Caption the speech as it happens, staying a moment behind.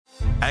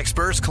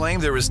Experts claim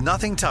there is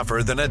nothing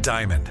tougher than a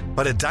diamond.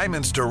 But at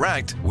Diamonds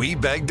Direct, we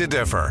beg to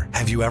differ.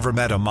 Have you ever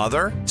met a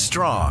mother?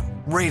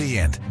 Strong,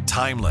 radiant,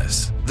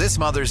 timeless. This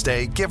Mother's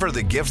Day, give her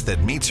the gift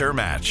that meets her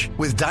match.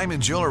 With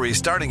diamond jewelry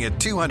starting at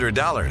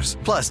 $200.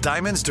 Plus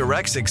Diamonds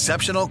Direct's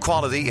exceptional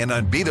quality and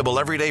unbeatable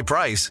everyday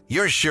price,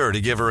 you're sure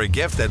to give her a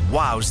gift that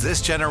wows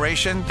this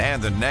generation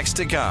and the next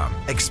to come.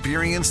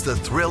 Experience the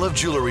thrill of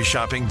jewelry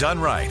shopping done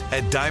right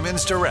at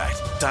Diamonds Direct.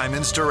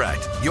 Diamonds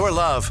Direct. Your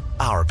love,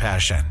 our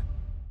passion.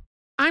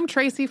 I'm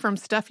Tracy from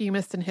Stuff You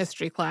Missed in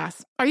History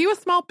class. Are you a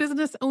small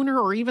business owner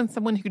or even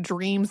someone who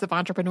dreams of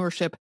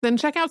entrepreneurship? Then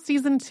check out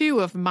Season 2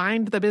 of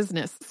Mind the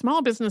Business,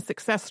 Small Business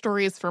Success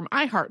Stories from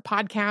iHeart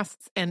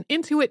Podcasts and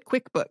Intuit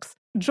QuickBooks.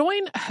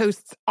 Join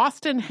hosts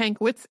Austin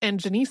Hankwitz and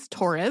Janice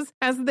Torres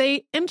as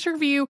they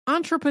interview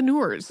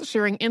entrepreneurs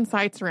sharing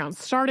insights around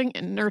starting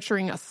and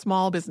nurturing a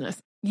small business.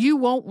 You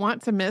won't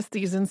want to miss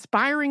these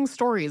inspiring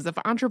stories of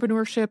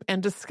entrepreneurship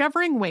and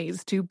discovering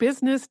ways to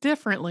business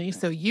differently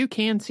so you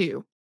can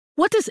too.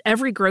 What does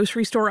every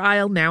grocery store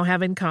aisle now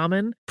have in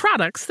common?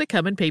 Products that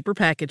come in paper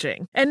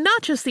packaging. And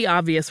not just the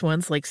obvious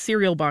ones like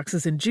cereal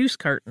boxes and juice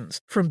cartons.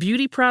 From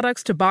beauty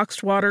products to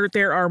boxed water,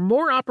 there are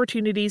more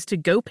opportunities to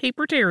go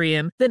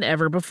papertarian than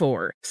ever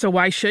before. So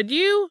why should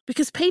you?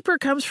 Because paper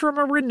comes from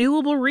a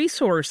renewable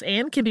resource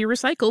and can be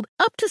recycled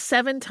up to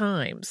 7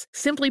 times.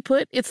 Simply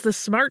put, it's the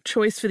smart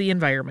choice for the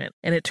environment.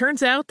 And it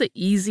turns out the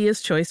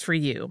easiest choice for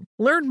you.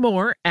 Learn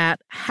more at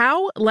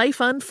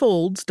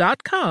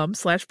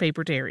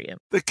howlifeunfolds.com/papertarian.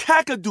 The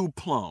Kakadu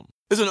plum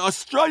is an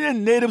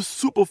Australian native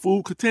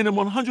superfood containing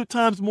 100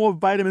 times more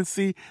vitamin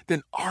C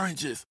than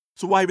oranges.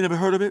 So why have you never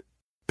heard of it?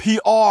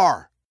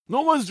 PR.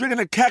 No one's drinking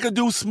a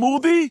Kakadu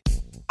smoothie?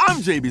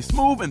 I'm JB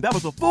Smoove, and that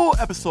was a full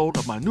episode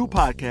of my new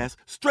podcast,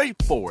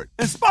 Straightforward,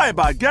 inspired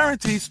by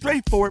guaranteed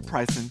straightforward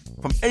pricing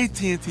from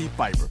AT&T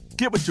Fiber.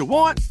 Get what you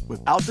want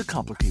without the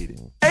complicated.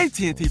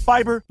 AT&T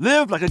Fiber,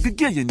 live like a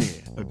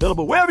gigillionaire.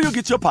 Available wherever you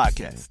get your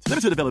podcasts.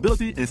 Limited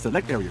availability in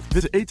select areas.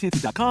 Visit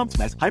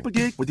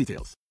AT&T.com/hypergig for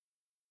details.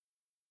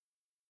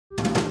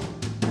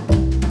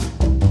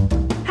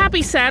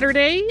 Happy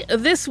Saturday.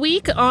 This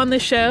week on the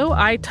show,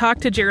 I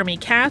talked to Jeremy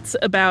Katz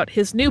about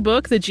his new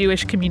book, The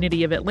Jewish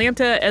Community of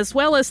Atlanta, as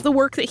well as the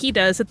work that he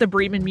does at the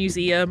Bremen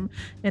Museum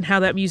and how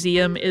that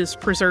museum is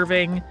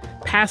preserving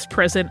past,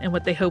 present, and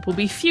what they hope will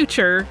be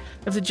future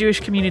of the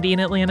Jewish community in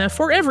Atlanta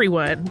for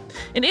everyone.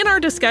 And in our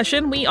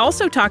discussion, we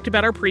also talked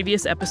about our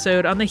previous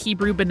episode on the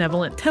Hebrew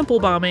Benevolent Temple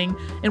bombing,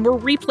 and we're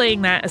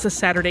replaying that as a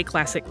Saturday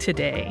classic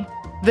today.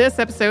 This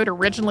episode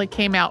originally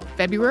came out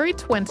February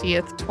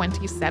 20th,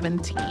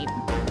 2017.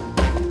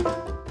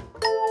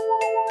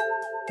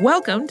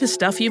 Welcome to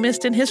Stuff You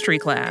Missed in History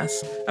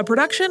Class, a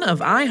production of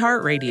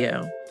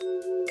iHeartRadio.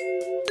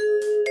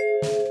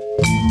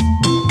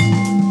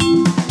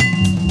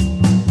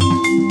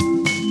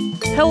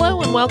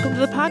 Hello and welcome to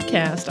the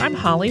podcast. I'm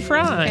Holly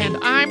Fry. And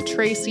I'm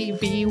Tracy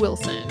V.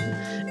 Wilson.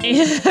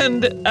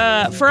 And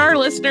for our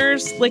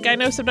listeners, like I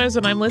know sometimes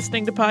when I'm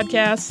listening to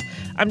podcasts,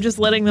 I'm just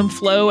letting them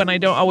flow and I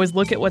don't always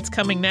look at what's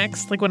coming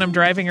next, like when I'm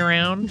driving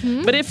around.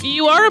 Mm-hmm. But if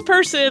you are a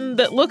person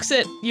that looks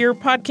at your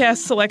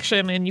podcast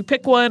selection and you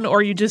pick one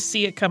or you just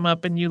see it come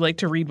up and you like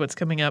to read what's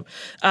coming up,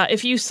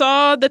 if you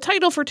saw the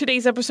title for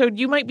today's episode,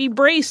 you might be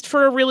braced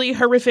for a really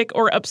horrific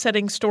or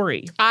upsetting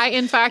story. I,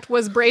 in fact,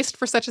 was braced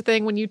for such a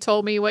thing when you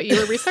told me what you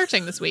were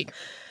researching this week.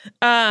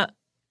 I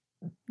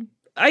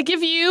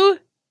give you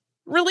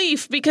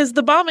relief because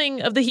the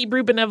bombing of the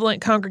Hebrew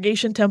Benevolent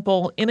Congregation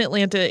Temple in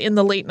Atlanta in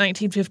the late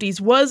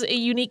 1950s was a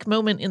unique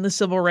moment in the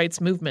civil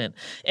rights movement.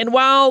 And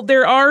while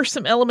there are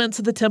some elements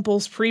of the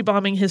temple's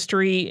pre-bombing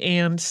history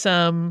and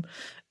some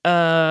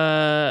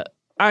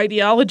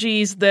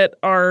ideologies that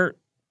are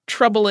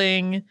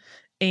troubling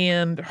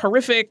and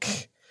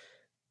horrific,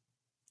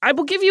 I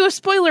will give you a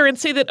spoiler and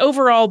say that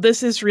overall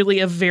this is really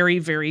a very,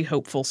 very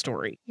hopeful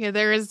story. Yeah,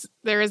 there is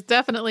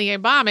definitely a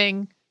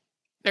bombing.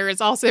 There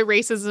is also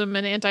racism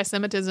and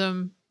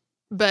anti-Semitism,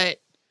 but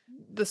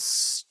the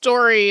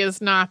story is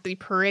not the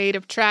parade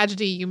of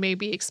tragedy you may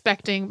be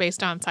expecting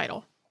based on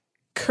title.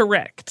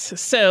 Correct.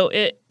 So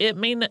it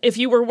may not, if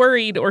you were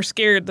worried or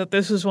scared that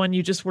this was one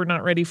you just were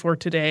not ready for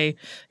today,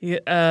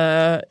 it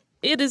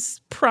is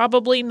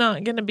probably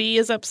not going to be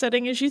as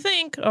upsetting as you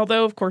think,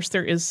 although, of course,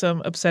 there is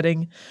some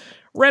upsetting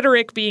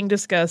rhetoric being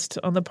discussed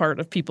on the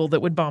part of people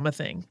that would bomb a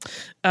thing.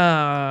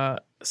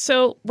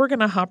 So we're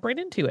going to hop right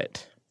into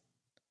it.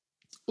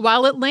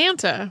 While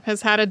Atlanta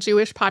has had a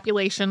Jewish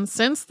population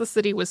since the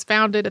city was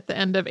founded at the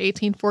end of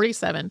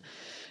 1847,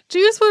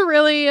 Jews were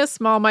really a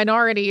small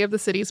minority of the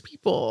city's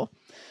people.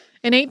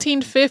 In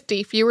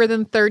 1850, fewer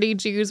than 30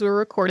 Jews were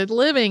recorded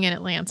living in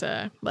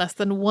Atlanta, less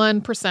than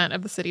 1%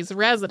 of the city's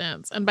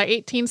residents. And by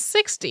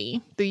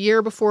 1860, the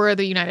year before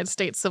the United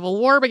States Civil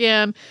War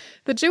began,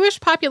 the Jewish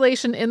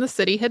population in the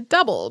city had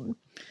doubled.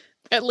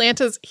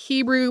 Atlanta's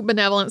Hebrew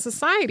Benevolent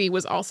Society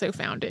was also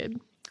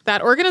founded.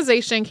 That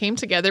organization came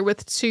together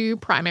with 2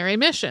 primary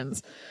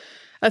missions: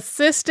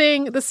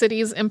 assisting the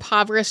city's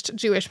impoverished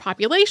Jewish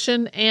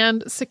population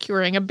and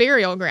securing a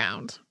burial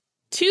ground.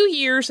 2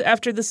 years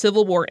after the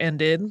Civil War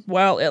ended,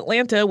 while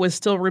Atlanta was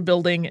still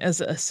rebuilding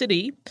as a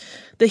city,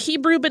 the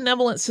Hebrew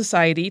Benevolent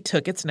Society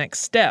took its next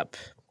step,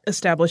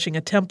 establishing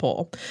a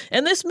temple.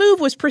 And this move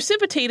was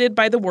precipitated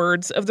by the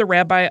words of the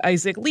Rabbi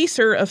Isaac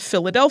Leeser of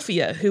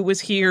Philadelphia, who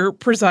was here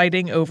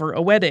presiding over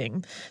a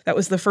wedding. That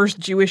was the first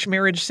Jewish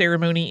marriage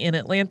ceremony in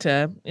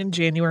Atlanta in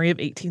January of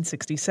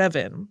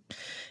 1867.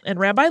 And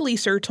Rabbi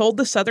Leeser told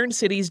the southern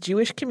city's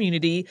Jewish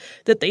community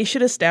that they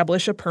should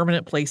establish a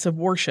permanent place of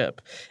worship.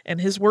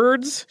 And his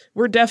words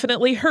were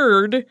definitely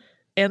heard,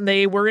 and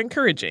they were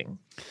encouraging.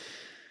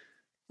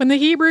 When the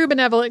Hebrew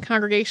Benevolent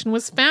Congregation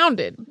was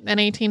founded in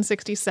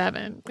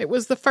 1867, it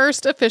was the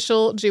first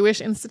official Jewish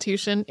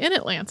institution in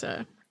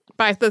Atlanta.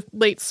 By the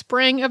late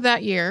spring of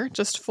that year,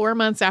 just 4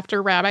 months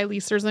after Rabbi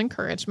Leeser's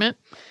encouragement,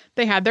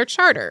 they had their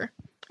charter.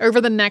 Over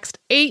the next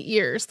 8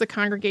 years, the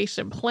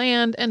congregation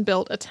planned and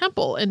built a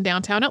temple in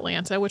downtown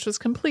Atlanta, which was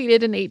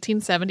completed in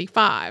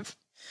 1875.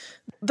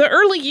 The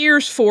early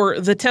years for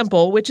the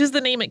temple, which is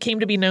the name it came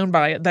to be known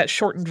by, that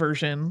shortened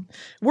version,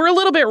 were a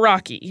little bit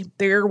rocky.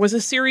 There was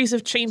a series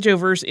of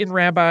changeovers in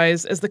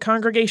rabbis as the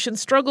congregation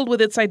struggled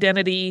with its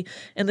identity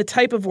and the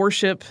type of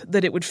worship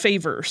that it would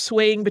favor,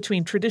 swaying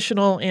between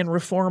traditional and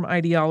reform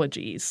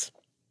ideologies.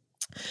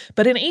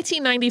 But in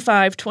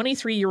 1895,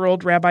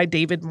 23-year-old Rabbi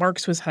David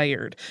Marks was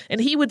hired, and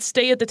he would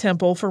stay at the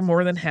temple for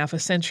more than half a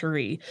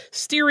century,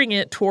 steering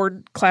it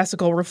toward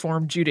classical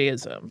Reform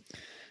Judaism.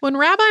 When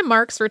Rabbi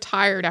Marks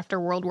retired after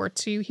World War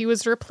II, he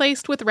was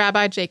replaced with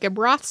Rabbi Jacob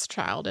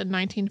Rothschild in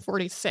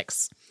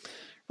 1946.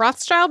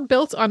 Rothschild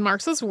built on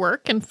Marks's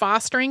work in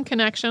fostering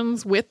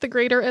connections with the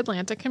greater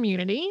Atlanta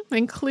community,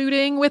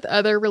 including with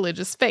other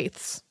religious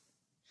faiths.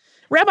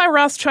 Rabbi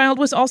Rothschild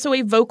was also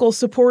a vocal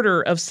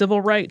supporter of civil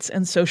rights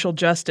and social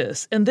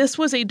justice, and this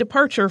was a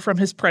departure from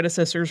his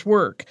predecessor's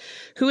work,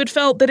 who had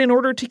felt that in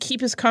order to keep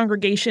his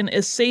congregation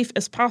as safe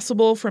as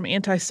possible from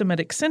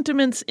anti-Semitic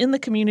sentiments in the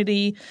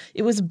community,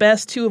 it was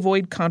best to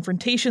avoid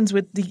confrontations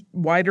with the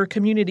wider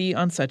community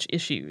on such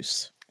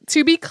issues.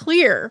 To be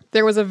clear,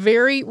 there was a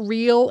very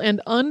real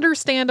and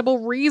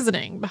understandable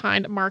reasoning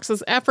behind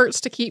Marx's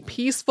efforts to keep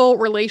peaceful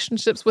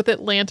relationships with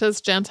Atlanta's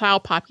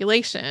Gentile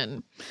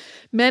population.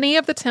 Many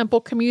of the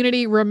temple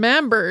community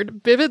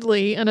remembered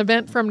vividly an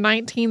event from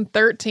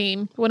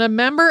 1913 when a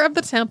member of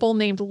the temple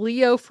named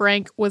Leo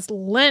Frank was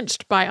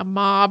lynched by a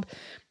mob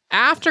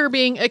after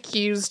being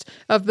accused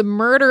of the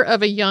murder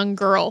of a young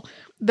girl.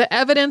 The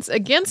evidence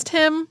against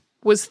him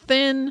was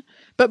thin,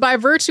 but by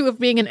virtue of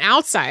being an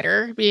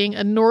outsider, being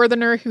a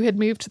northerner who had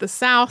moved to the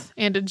South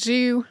and a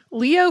Jew,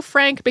 Leo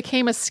Frank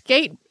became a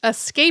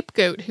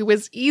scapegoat who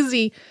was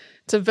easy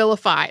to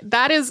vilify.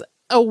 That is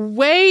a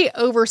way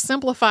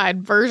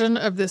oversimplified version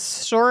of this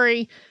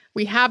story.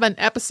 We have an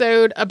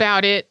episode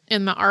about it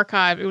in the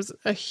archive. It was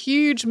a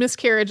huge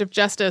miscarriage of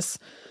justice.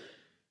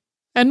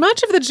 And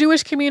much of the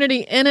Jewish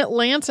community in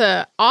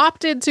Atlanta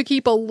opted to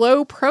keep a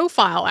low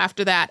profile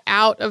after that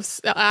out of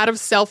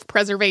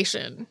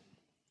self-preservation.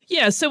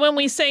 Yeah, so when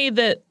we say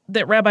that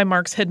Rabbi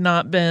Marks had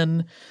not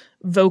been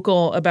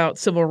vocal about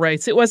civil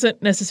rights, it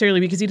wasn't necessarily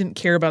because he didn't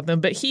care about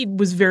them, but he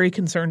was very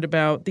concerned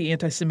about the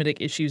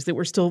anti-Semitic issues that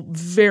were still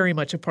very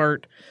much a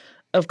part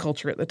of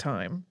culture at the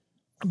time.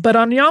 But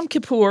on Yom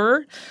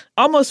Kippur,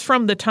 almost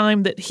from the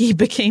time that he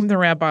became the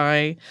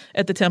rabbi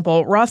at the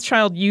temple,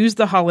 Rothschild used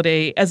the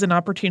holiday as an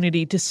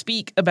opportunity to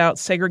speak about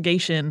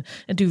segregation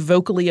and to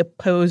vocally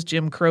oppose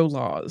Jim Crow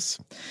laws.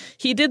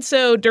 He did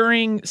so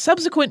during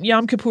subsequent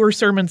Yom Kippur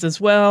sermons as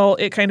well.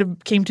 It kind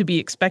of came to be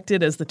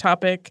expected as the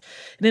topic.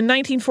 And in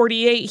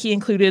 1948, he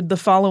included the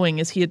following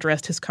as he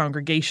addressed his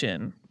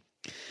congregation.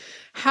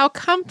 How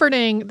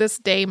comforting this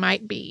day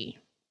might be.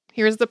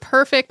 Here's the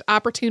perfect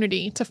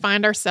opportunity to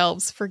find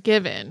ourselves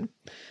forgiven.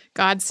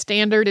 God's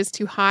standard is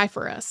too high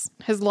for us.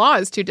 His law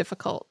is too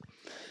difficult.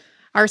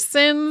 Our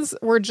sins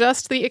were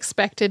just the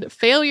expected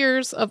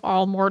failures of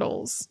all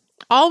mortals.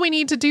 All we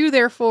need to do,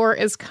 therefore,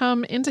 is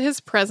come into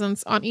his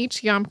presence on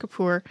each Yom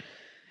Kippur,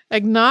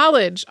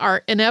 acknowledge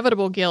our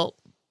inevitable guilt,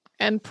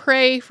 and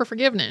pray for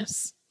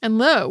forgiveness. And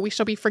lo, we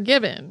shall be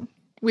forgiven.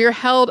 We are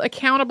held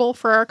accountable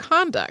for our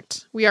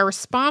conduct. We are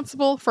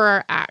responsible for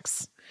our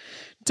acts.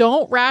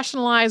 Don't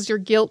rationalize your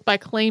guilt by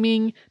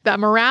claiming that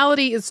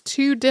morality is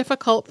too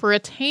difficult for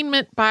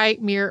attainment by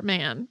mere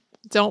man.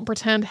 Don't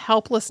pretend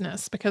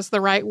helplessness because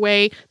the right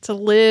way to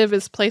live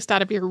is placed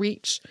out of your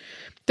reach.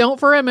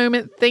 Don't for a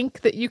moment think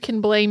that you can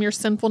blame your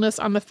sinfulness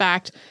on the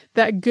fact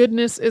that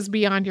goodness is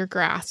beyond your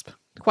grasp.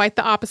 Quite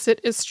the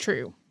opposite is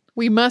true.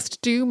 We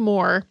must do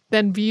more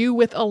than view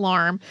with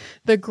alarm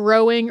the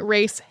growing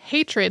race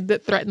hatred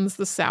that threatens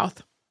the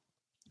South.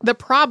 The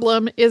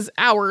problem is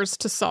ours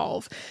to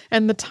solve,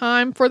 and the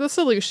time for the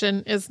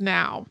solution is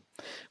now.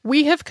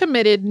 We have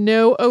committed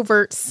no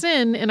overt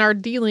sin in our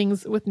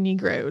dealings with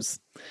Negroes.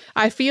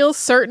 I feel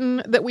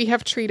certain that we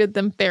have treated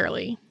them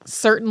fairly.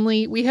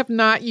 Certainly, we have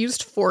not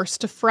used force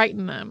to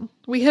frighten them.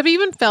 We have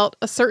even felt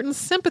a certain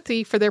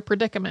sympathy for their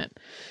predicament.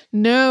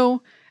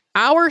 No,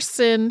 our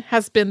sin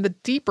has been the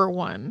deeper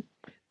one,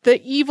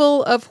 the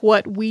evil of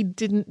what we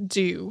didn't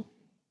do.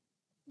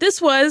 This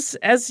was,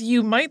 as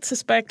you might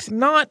suspect,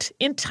 not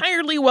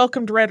entirely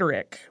welcomed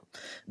rhetoric.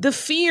 The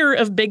fear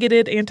of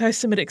bigoted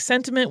anti-Semitic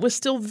sentiment was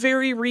still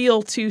very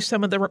real to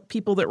some of the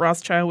people that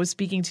Rothschild was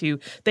speaking to.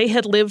 They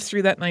had lived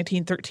through that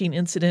 1913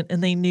 incident,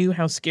 and they knew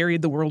how scary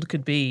the world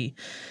could be.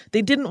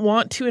 They didn't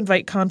want to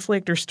invite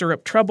conflict or stir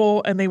up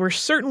trouble, and they were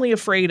certainly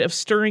afraid of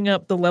stirring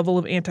up the level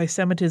of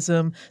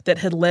anti-Semitism that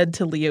had led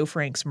to Leo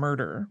Frank's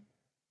murder.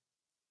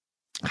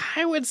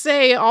 I would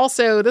say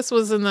also this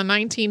was in the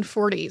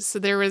 1940s, so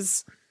there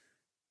was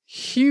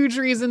huge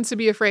reason to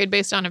be afraid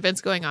based on events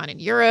going on in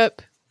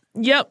Europe.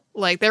 Yep.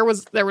 Like there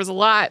was a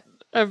lot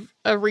of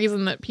a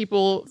reason that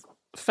people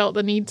felt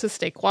the need to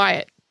stay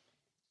quiet.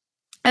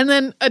 And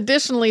then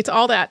additionally to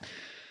all that,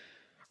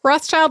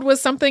 Rothschild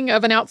was something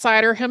of an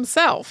outsider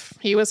himself.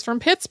 He was from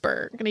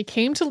Pittsburgh, and he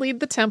came to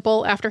lead the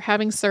temple after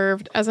having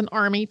served as an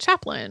army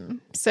chaplain.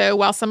 So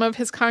while some of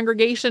his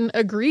congregation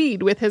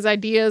agreed with his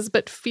ideas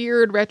but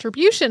feared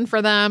retribution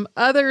for them,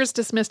 others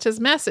dismissed his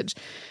message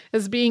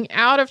as being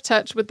out of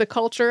touch with the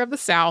culture of the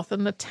South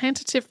and the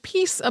tentative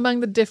peace among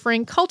the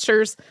differing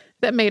cultures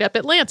that made up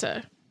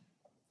Atlanta.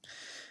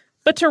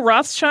 But to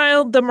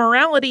Rothschild, the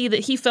morality that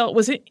he felt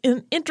was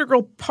an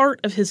integral part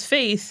of his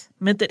faith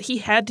meant that he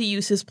had to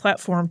use his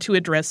platform to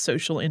address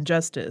social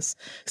injustice.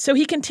 So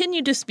he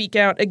continued to speak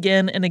out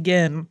again and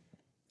again,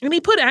 and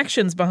he put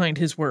actions behind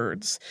his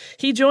words.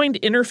 He joined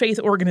interfaith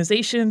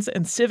organizations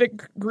and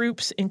civic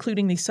groups,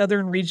 including the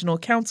Southern Regional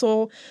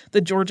Council,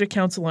 the Georgia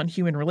Council on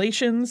Human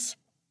Relations,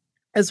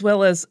 as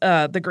well as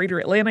the Greater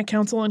Atlanta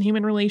Council on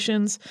Human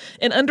Relations.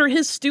 And under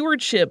his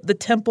stewardship, the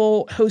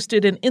temple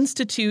hosted an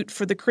institute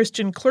for the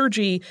Christian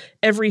clergy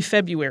every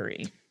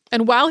February.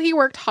 And while he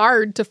worked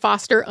hard to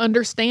foster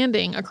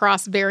understanding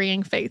across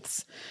varying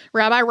faiths,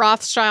 Rabbi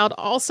Rothschild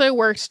also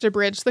worked to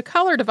bridge the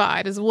color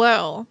divide as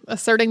well,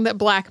 asserting that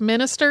Black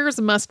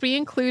ministers must be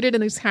included in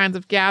these kinds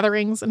of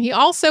gatherings. And he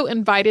also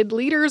invited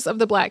leaders of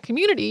the Black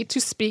community to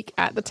speak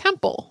at the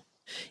temple.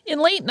 In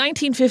late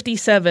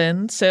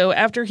 1957, so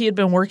after he had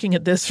been working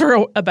at this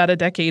for about a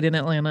decade in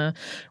Atlanta,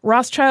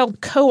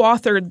 Rothschild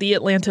co-authored the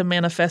Atlanta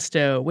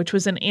Manifesto, which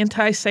was an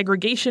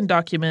anti-segregation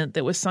document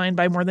that was signed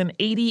by more than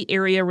 80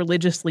 area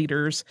religious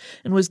leaders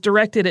and was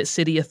directed at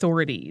city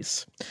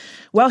authorities.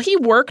 While he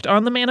worked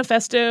on the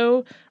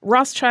manifesto,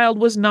 Rothschild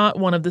was not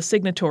one of the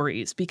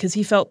signatories because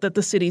he felt that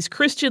the city's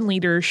Christian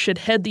leaders should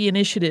head the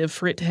initiative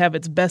for it to have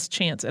its best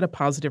chance at a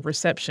positive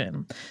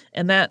reception.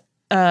 And that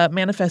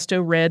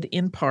manifesto read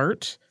in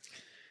part,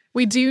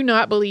 "We do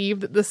not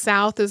believe that the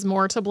South is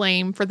more to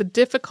blame for the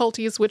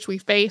difficulties which we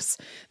face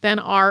than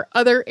are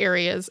other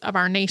areas of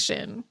our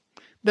nation.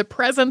 The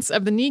presence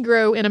of the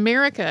Negro in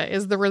America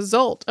is the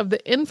result of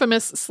the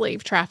infamous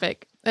slave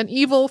traffic, an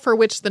evil for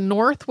which the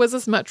North was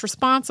as much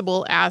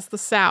responsible as the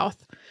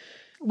South.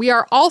 We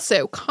are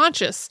also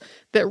conscious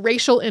that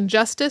racial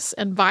injustice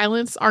and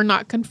violence are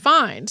not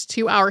confined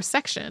to our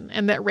section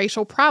and that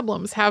racial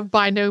problems have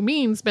by no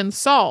means been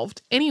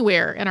solved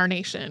anywhere in our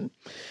nation.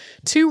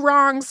 Two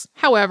wrongs,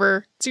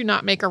 however, do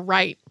not make a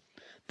right.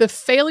 The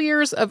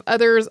failures of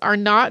others are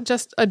not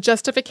just a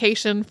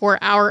justification for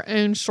our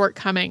own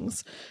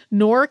shortcomings,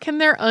 nor can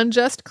their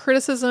unjust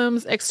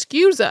criticisms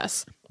excuse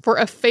us for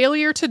a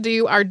failure to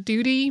do our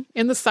duty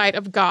in the sight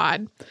of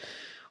God.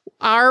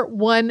 Our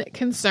one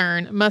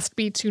concern must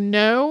be to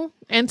know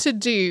and to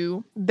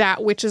do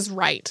that which is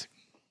right."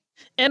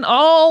 And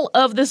all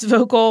of this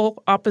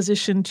vocal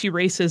opposition to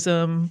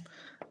racism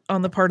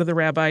on the part of the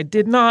rabbi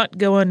did not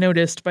go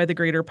unnoticed by the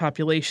greater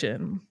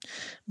population.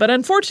 But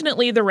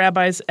unfortunately, the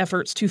rabbi's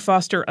efforts to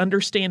foster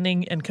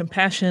understanding and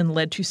compassion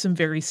led to some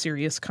very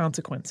serious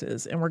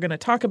consequences. And we're going to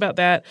talk about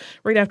that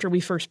right after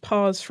we first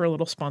pause for a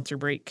little sponsor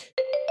break.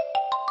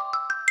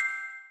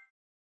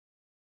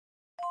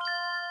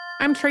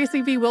 I'm Tracy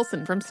V.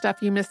 Wilson from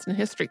Stuff You Missed in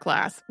History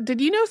Class. Did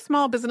you know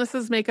small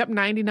businesses make up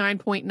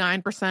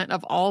 99.9%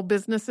 of all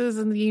businesses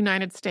in the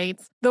United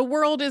States? The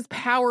world is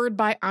powered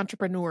by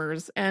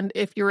entrepreneurs, and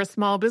if you're a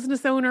small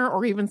business owner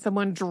or even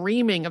someone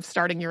dreaming of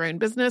starting your own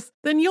business,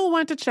 then you'll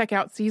want to check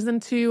out Season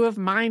 2 of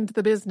Mind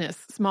the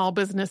Business, Small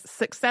Business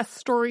Success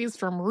Stories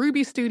from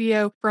Ruby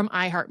Studio, from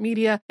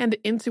iHeartMedia, and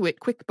Intuit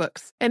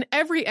QuickBooks. And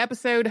every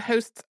episode,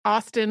 hosts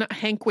Austin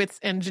Hankwitz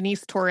and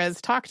Janice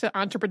Torres talk to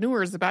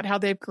entrepreneurs about how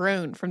they've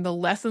grown from the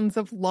lessons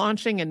of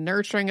launching and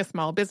nurturing a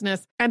small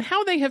business and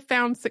how they have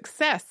found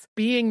success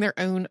being their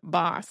own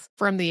boss.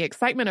 From the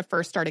excitement of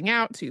first starting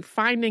out to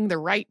finding the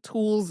right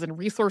tools and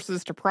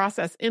resources to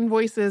process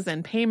invoices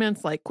and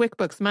payments like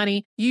QuickBooks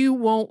Money, you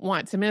won't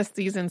want to miss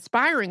these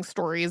inspiring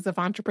stories of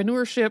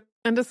entrepreneurship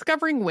and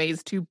discovering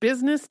ways to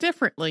business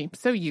differently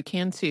so you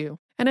can too.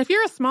 And if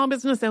you're a small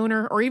business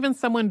owner or even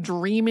someone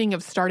dreaming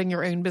of starting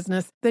your own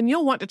business, then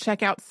you'll want to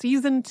check out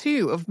Season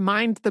 2 of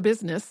Mind the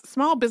Business,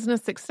 Small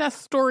Business Success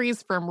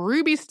Stories from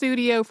Ruby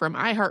Studio, from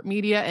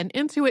iHeartMedia, and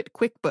Intuit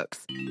QuickBooks.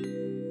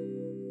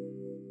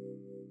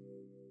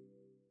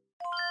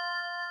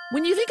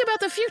 When you think about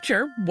the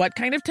future, what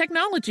kind of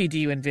technology do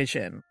you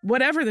envision?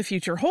 Whatever the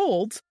future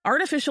holds,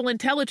 artificial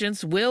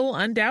intelligence will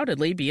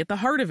undoubtedly be at the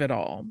heart of it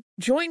all.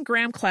 Join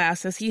Graham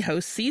Class as he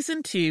hosts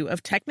Season 2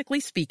 of Technically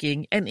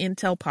Speaking, an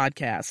Intel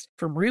podcast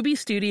from Ruby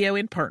Studio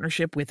in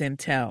partnership with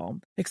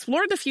Intel.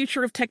 Explore the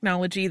future of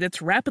technology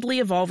that's rapidly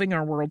evolving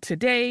our world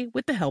today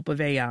with the help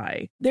of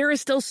AI. There is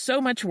still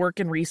so much work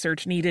and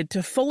research needed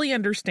to fully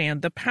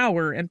understand the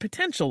power and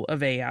potential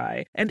of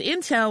AI, and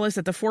Intel is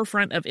at the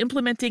forefront of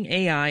implementing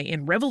AI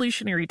in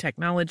revolutionary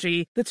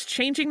technology that's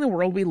changing the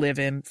world we live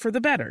in for the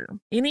better.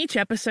 In each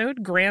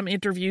episode, Graham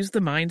interviews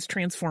the minds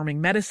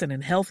transforming medicine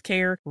and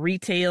healthcare,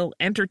 retail,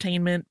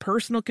 entertainment,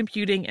 personal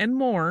computing, and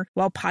more,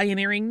 while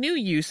pioneering new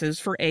uses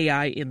for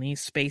AI in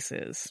these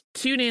spaces.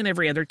 Tune in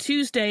every other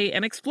Tuesday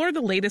and explore the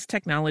latest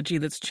technology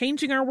that's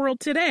changing our world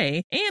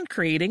today and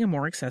creating a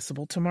more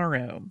accessible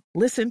tomorrow.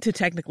 Listen to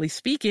Technically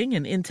Speaking,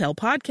 an Intel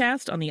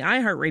podcast on the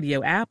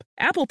iHeartRadio app,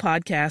 Apple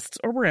Podcasts,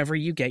 or wherever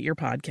you get your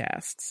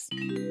podcasts.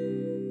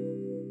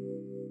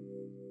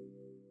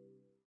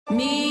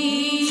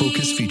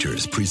 Focus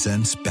Features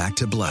presents Back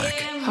to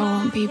Black. I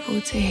want people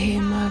to hear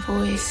my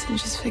voice and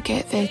just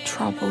forget their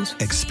troubles.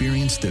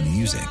 Experience the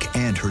music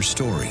and her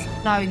story.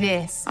 Know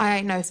this. I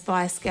ain't no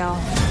Spice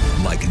Girl.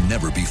 Like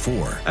never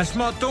before. That's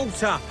my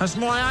daughter. That's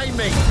my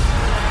Amy.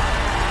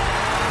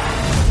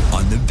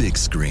 On the big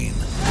screen.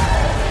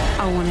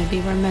 I want to be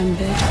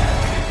remembered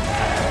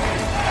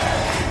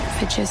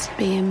for just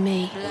being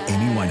me.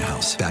 Amy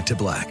Winehouse, Back to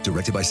Black,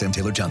 directed by Sam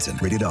Taylor Johnson.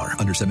 Rated R,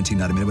 under 17,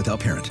 not admitted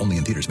without parent. Only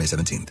in theaters May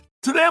 17th.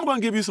 Today I'm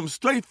going to give you some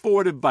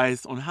straightforward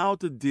advice on how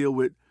to deal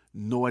with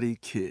naughty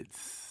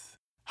kids.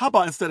 How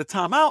about instead of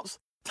timeouts,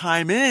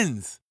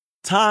 time-ins?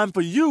 Time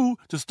for you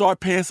to start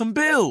paying some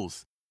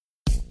bills.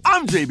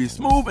 I'm JB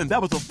Smoove, and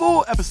that was a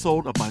full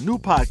episode of my new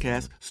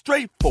podcast,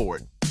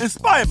 Straightforward,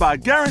 inspired by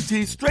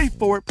guaranteed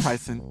straightforward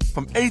pricing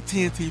from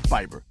AT&T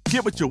Fiber.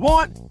 Get what you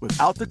want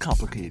without the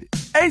complicated.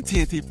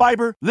 AT&T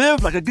Fiber,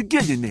 live like a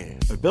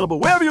gigillionaire. Available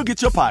wherever you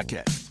get your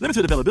podcast.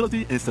 Limited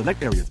availability in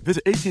select areas.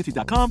 Visit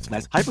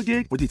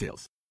AT&T.com/hypergig for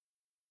details.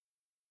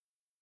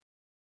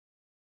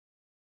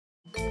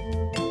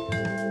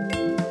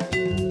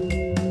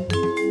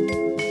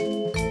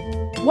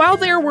 While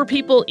there were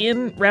people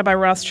in Rabbi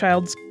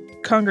Rothschild's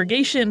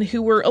congregation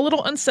who were a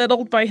little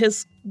unsettled by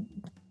his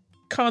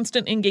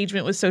constant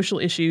engagement with social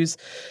issues,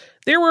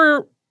 there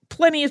were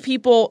plenty of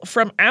people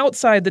from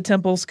outside the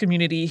temple's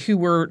community who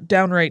were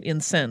downright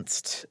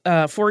incensed.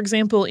 For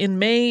example, in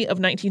May of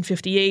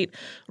 1958,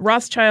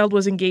 Rothschild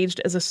was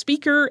engaged as a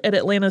speaker at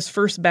Atlanta's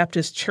First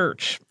Baptist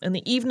Church. And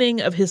the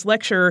evening of his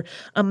lecture,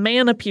 a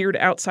man appeared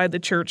outside the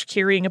church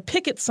carrying a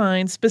picket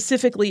sign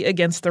specifically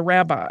against the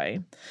rabbi.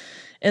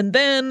 And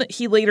then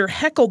he later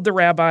heckled the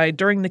rabbi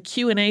during the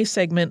Q&A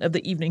segment of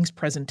the evening's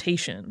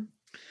presentation.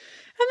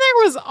 And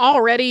there was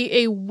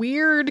already a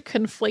weird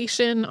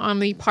conflation on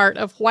the part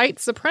of white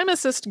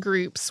supremacist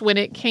groups when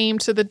it came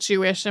to the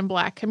Jewish and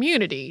Black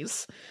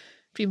communities.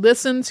 If you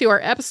listen to our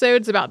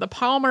episodes about the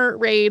Palmer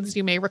raids,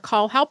 you may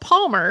recall how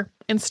Palmer,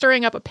 in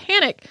stirring up a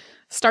panic,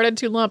 started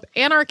to lump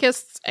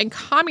anarchists and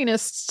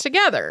communists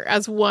together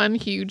as one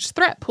huge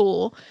threat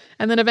pool,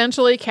 and then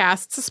eventually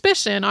cast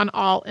suspicion on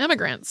all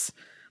immigrants.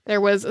 There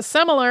was a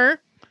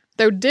similar,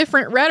 though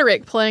different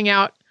rhetoric playing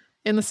out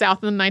in the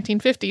South in the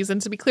 1950s.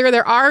 And to be clear,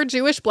 there are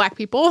Jewish Black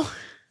people.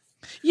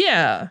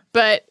 Yeah.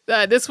 But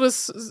this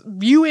was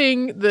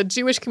viewing the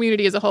Jewish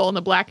community as a whole and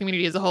the Black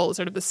community as a whole as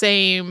sort of the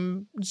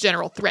same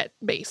general threat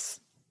base.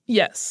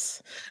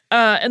 Yes.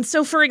 And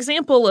so, for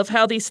example, of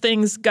how these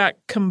things got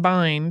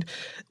combined,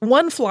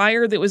 one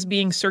flyer that was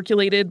being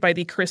circulated by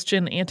the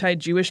Christian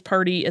anti-Jewish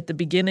party at the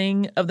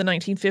beginning of the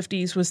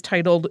 1950s was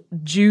titled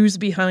Jews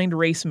Behind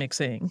Race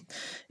Mixing.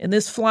 And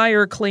this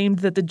flyer claimed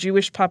that the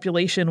Jewish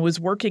population was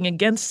working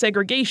against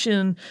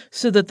segregation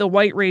so that the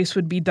white race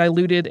would be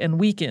diluted and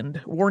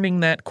weakened, warning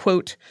that,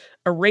 quote,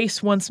 a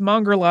race once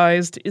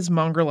mongrelized is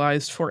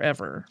mongrelized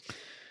forever.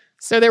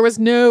 So there was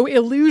no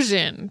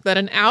illusion that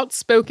an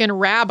outspoken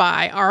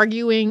rabbi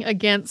arguing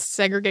against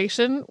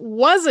segregation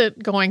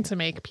wasn't going to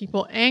make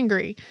people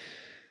angry.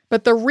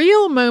 But the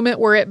real moment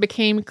where it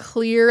became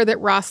clear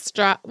that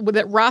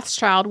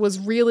Rothschild was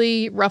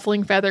really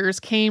ruffling feathers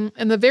came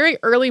in the very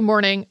early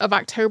morning of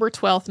October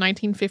 12th,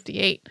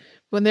 1958,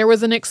 when there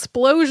was an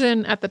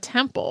explosion at the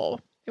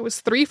temple. It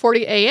was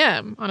 3:40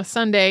 a.m. on a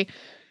Sunday.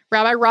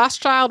 Rabbi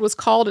Rothschild was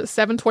called at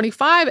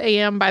 7:25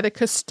 a.m. by the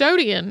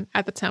custodian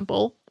at the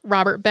temple,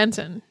 Robert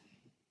Benton.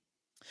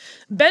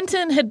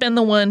 Benton had been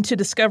the one to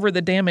discover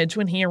the damage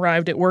when he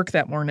arrived at work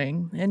that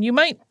morning. And you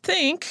might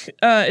think,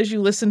 as you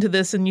listen to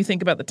this and you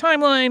think about the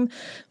timeline,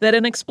 that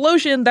an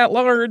explosion that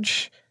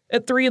large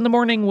at 3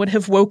 a.m. would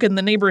have woken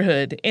the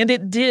neighborhood. And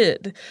it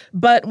did.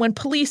 But when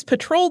police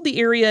patrolled the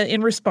area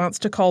in response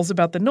to calls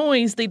about the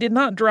noise, they did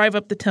not drive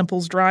up the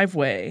temple's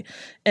driveway.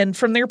 And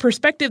from their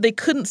perspective, they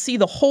couldn't see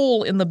the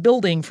hole in the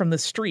building from the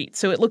street.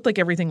 So it looked like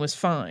everything was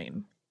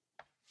fine.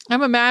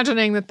 I'm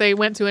imagining that they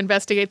went to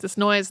investigate this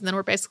noise and then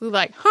were basically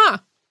like,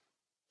 that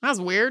was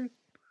weird.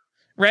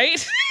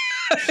 Right?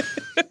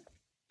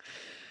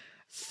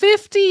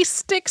 50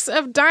 sticks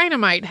of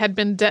dynamite had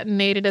been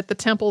detonated at the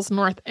temple's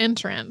north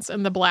entrance,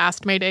 and the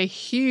blast made a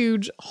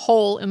huge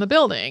hole in the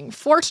building.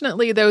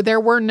 Fortunately, though,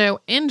 there were no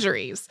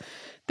injuries.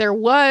 There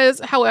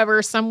was,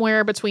 however,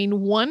 somewhere between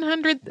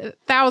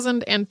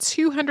 $100,000 and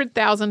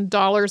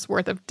 $200,000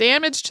 worth of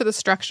damage to the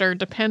structure,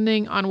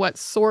 depending on what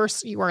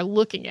source you are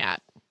looking at.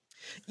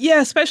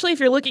 Yeah, especially if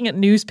you're looking at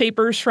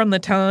newspapers from the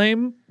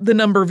time, the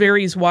number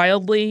varies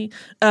wildly.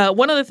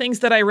 One of the things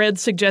that I read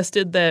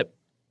suggested that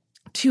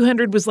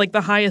 200 was like the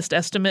highest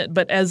estimate,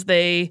 but as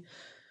they,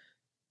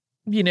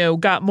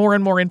 got more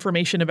and more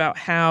information about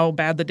how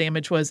bad the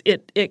damage was,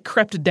 it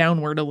crept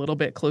downward a little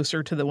bit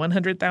closer to the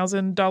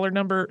 $100,000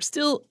 number.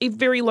 Still a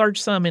very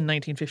large sum in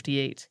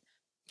 1958.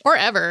 Or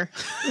ever.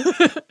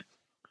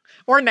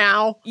 Or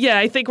now. Yeah,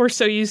 I think we're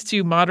so used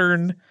to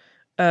modern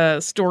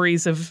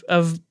stories of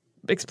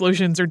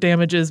explosions or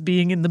damages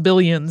being in the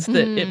billions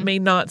that it may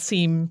not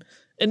seem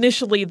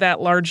initially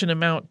that large an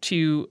amount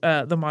to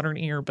the modern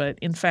ear, but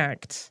in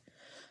fact,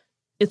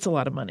 it's a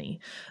lot of money.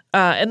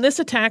 And this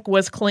attack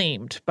was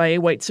claimed by a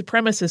white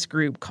supremacist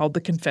group called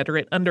the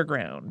Confederate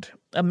Underground.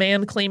 A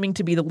man claiming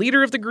to be the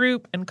leader of the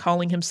group and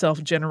calling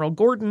himself General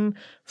Gordon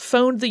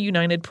phoned the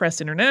United Press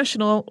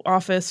International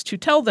office to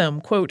tell them,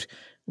 quote,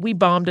 "We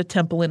bombed a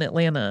temple in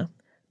Atlanta.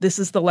 This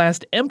is the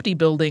last empty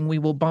building we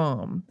will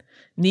bomb.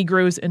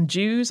 Negroes and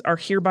Jews are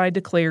hereby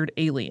declared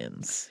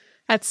aliens."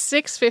 At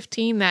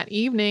 6:15 that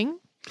evening,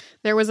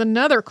 there was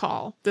another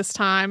call, this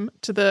time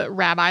to the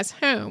rabbi's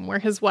home, where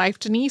his wife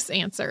Denise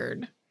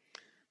answered.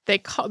 The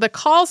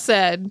call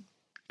said,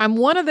 "I'm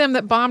one of them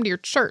that bombed your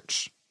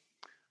church.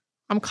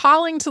 I'm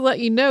calling to let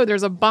you know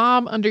there's a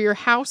bomb under your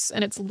house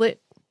and it's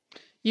lit.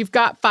 You've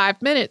got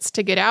 5 minutes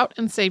to get out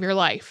and save your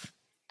life."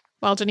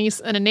 While Denise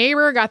and a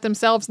neighbor got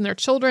themselves and their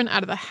children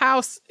out of the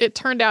house, it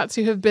turned out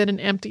to have been an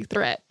empty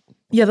threat.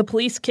 Yeah, the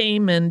police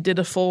came and did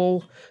a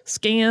full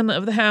scan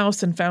of the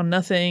house and found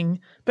nothing.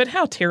 But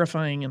how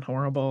terrifying and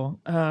horrible.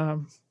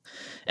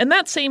 And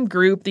that same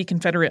group, the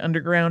Confederate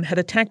Underground, had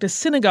attacked a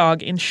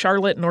synagogue in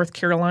Charlotte, North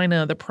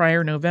Carolina the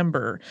prior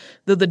November,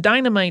 though the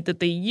dynamite that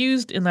they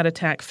used in that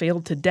attack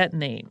failed to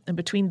detonate. And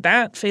between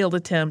that failed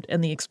attempt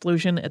and the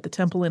explosion at the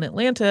temple in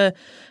Atlanta,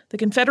 the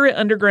Confederate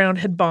Underground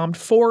had bombed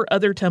 4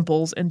 other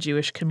temples and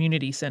Jewish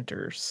community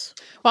centers.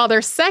 While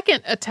their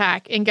second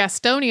attack in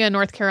Gastonia,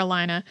 North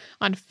Carolina,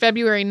 on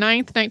February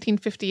 9th,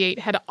 1958,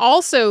 had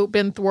also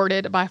been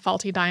thwarted by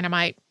faulty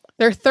dynamite.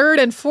 Their third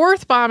and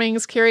fourth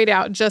bombings carried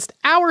out just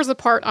hours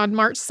apart on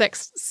March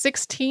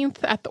 16th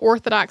at the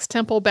Orthodox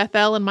Temple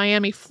Bethel in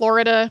Miami,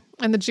 Florida,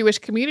 and the Jewish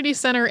Community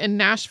Center in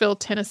Nashville,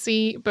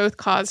 Tennessee, both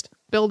caused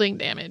building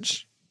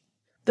damage.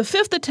 The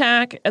fifth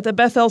attack at the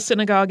Bethel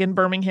Synagogue in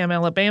Birmingham,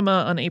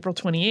 Alabama on April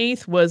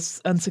 28th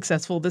was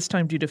unsuccessful, this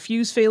time due to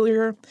fuse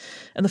failure.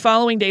 And the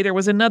following day, there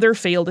was another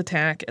failed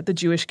attack at the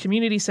Jewish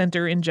Community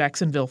Center in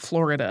Jacksonville,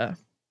 Florida.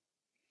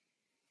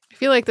 I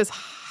feel like this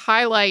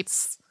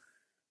highlights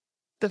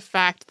the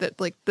fact that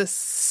the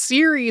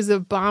series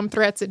of bomb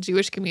threats at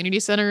Jewish community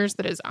centers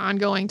that is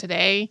ongoing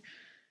today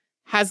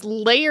has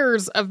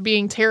layers of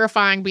being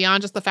terrifying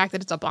beyond just the fact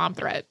that it's a bomb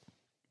threat,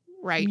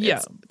 right? Yeah.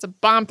 It's a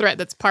bomb threat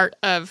that's part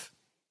of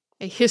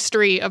a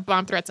history of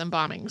bomb threats and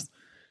bombings,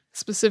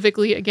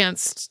 specifically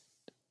against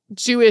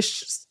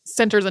Jewish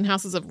centers and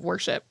houses of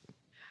worship.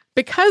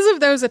 Because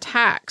of those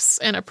attacks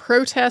and a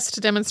protest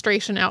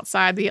demonstration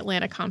outside the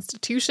Atlanta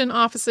Constitution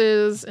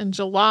offices in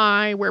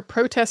July, where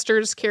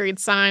protesters carried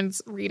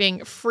signs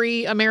reading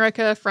 "Free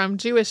America from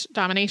Jewish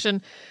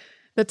Domination,"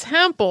 the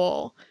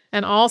temple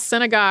and all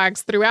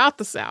synagogues throughout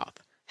the South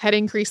had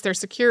increased their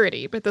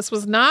security, but this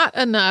was not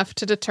enough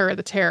to deter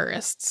the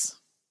terrorists.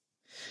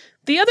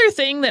 The other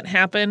thing that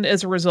happened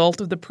as a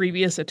result of the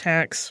previous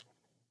attacks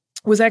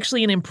was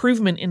actually an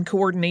improvement in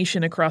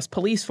coordination across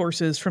police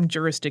forces from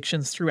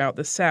jurisdictions throughout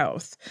the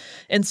South.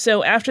 And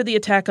so after the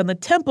attack on the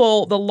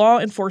temple, the law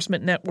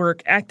enforcement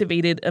network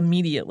activated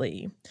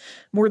immediately.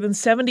 More than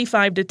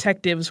 75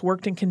 detectives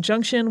worked in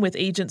conjunction with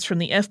agents from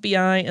the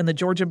FBI and the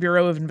Georgia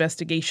Bureau of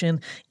Investigation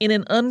in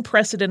an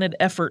unprecedented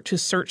effort to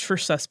search for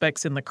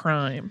suspects in the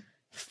crime.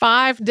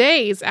 5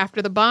 days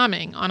after the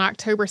bombing, on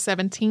October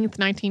 17th,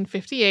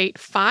 1958,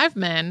 5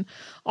 men,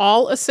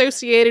 all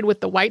associated with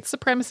the white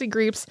supremacy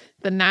groups,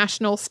 the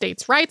National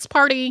States' Rights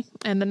Party,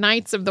 and the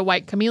Knights of the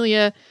White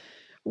Camellia,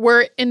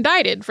 were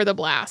indicted for the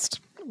blast.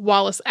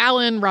 Wallace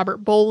Allen, Robert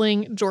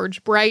Bowling,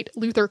 George Bright,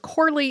 Luther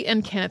Corley,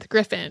 and Kenneth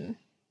Griffin.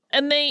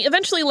 And they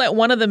eventually let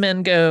one of the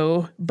men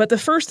go, but the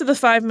first of the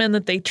 5 men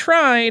that they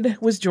tried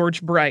was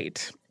George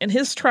Bright. And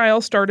his trial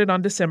started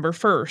on December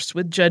 1st,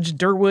 with Judge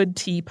Durwood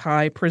T.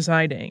 Pye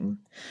presiding.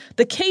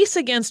 The case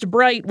against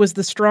Bright was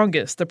the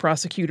strongest, the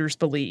prosecutors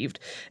believed,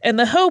 and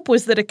the hope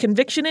was that a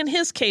conviction in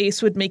his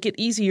case would make it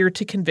easier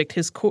to convict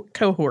his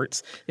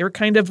cohorts. They were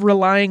kind of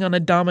relying on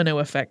a domino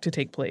effect to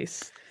take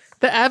place.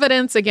 The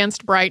evidence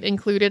against Bright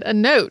included a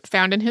note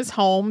found in his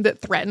home that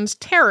threatened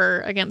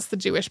terror against the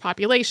Jewish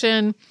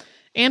population,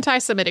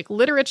 anti-Semitic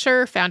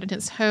literature found in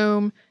his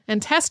home,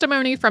 and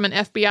testimony from an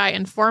FBI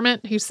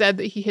informant who said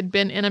that he had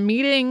been in a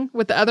meeting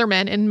with the other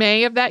men in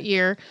May of that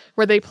year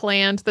where they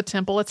planned the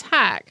temple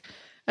attack.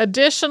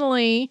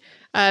 Additionally,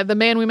 the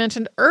man we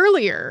mentioned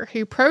earlier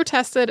who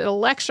protested at a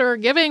lecture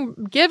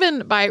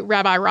given by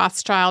Rabbi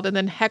Rothschild and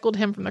then heckled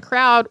him from the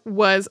crowd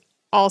was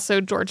also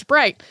George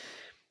Bright.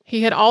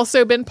 He had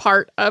also been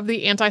part of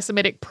the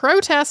anti-Semitic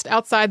protest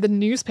outside the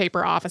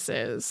newspaper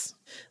offices.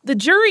 The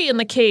jury in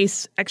the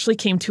case actually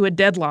came to a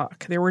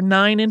deadlock. There were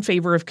 9 in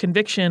favor of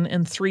conviction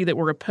and 3 that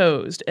were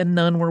opposed, and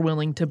none were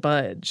willing to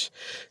budge.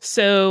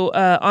 So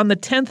on the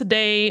 10th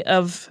day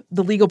of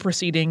the legal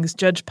proceedings,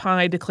 Judge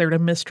Pai declared a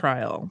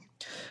mistrial.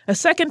 A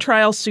second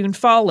trial soon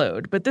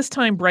followed, but this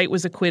time Bright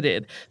was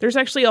acquitted. There's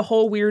actually a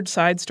whole weird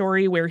side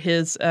story where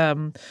his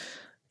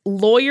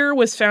lawyer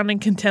was found in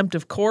contempt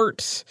of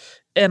court,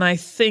 and I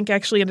think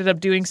actually ended up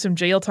doing some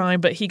jail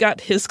time, but he got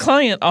his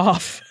client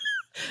off.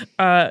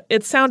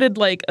 It sounded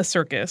like a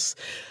circus.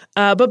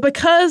 But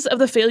because of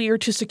the failure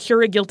to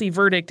secure a guilty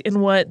verdict in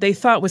what they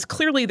thought was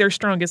clearly their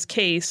strongest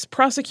case,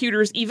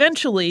 prosecutors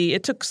eventually,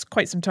 it took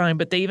quite some time,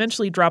 but they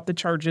eventually dropped the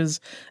charges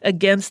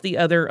against the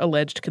other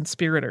alleged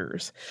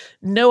conspirators.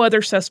 No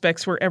other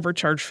suspects were ever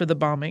charged for the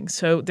bombing,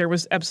 so there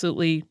was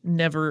absolutely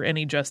never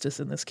any justice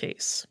in this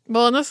case.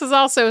 Well, and this is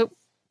also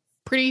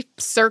pretty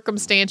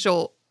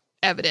circumstantial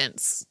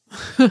evidence.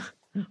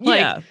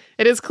 Yeah.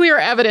 It is clear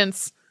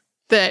evidence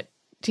that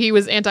he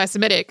was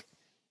anti-Semitic,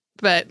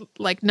 but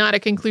not a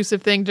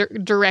conclusive thing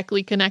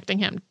directly connecting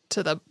him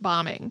to the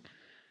bombing.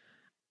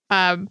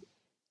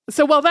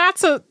 So while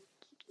that's a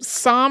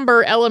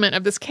somber element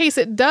of this case,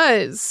 it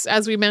does,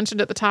 as we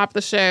mentioned at the top of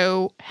the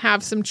show,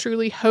 have some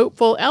truly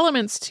hopeful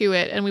elements to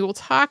it, and we will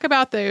talk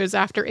about those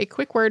after a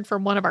quick word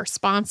from one of our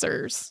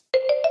sponsors.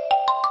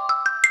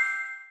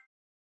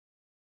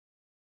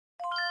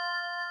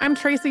 I'm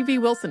Tracy V.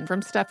 Wilson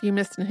from Stuff You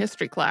Missed in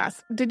History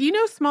Class. Did you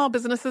know small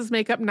businesses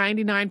make up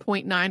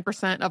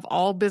 99.9% of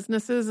all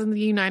businesses in the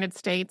United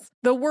States?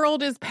 The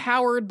world is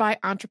powered by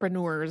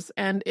entrepreneurs,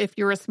 and if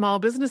you're a small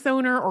business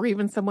owner or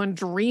even someone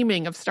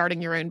dreaming of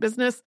starting your own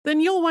business, then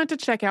you'll want to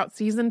check out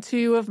Season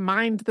 2 of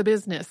Mind the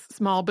Business,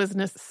 Small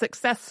Business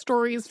Success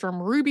Stories from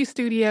Ruby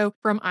Studio,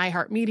 from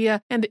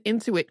iHeartMedia, and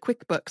Intuit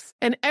QuickBooks.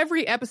 And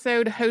every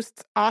episode,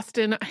 hosts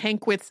Austin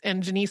Hankwitz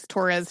and Janice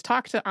Torres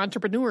talk to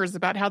entrepreneurs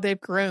about how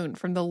they've grown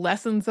from the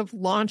lessons of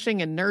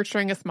launching and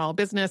nurturing a small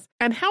business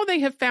and how they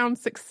have found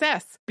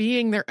success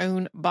being their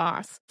own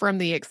boss. From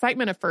the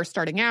excitement of first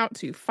starting out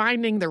to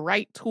finding the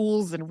right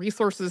tools and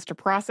resources to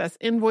process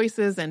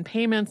invoices and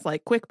payments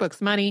like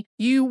QuickBooks Money,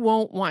 you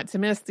won't want to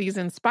miss these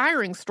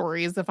inspiring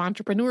stories of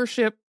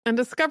entrepreneurship and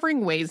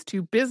discovering ways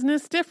to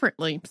business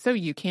differently so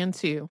you can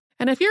too.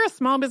 And if you're a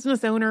small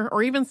business owner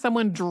or even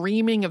someone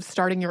dreaming of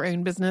starting your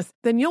own business,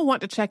 then you'll want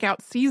to check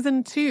out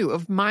Season 2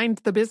 of Mind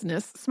the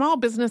Business, Small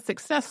Business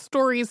Success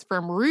Stories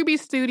from Ruby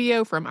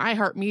Studio, from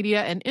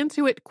iHeartMedia, and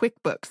Intuit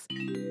QuickBooks.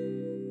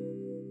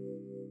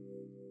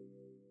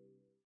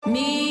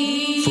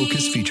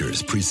 Focus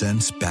Features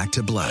presents Back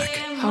to Black.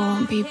 I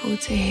want people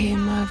to hear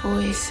my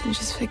voice and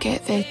just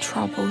forget their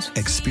troubles.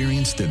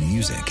 Experience the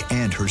music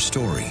and her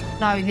story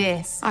Know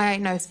this, I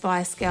ain't no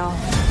Spice Girl.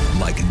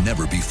 like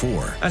never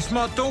before. That's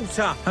my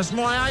daughter. That's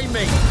my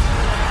Amy.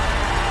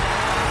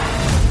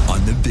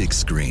 On the big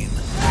screen.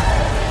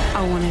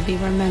 I want to be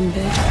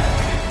remembered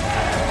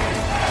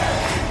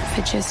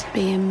for just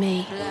being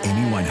me.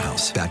 Amy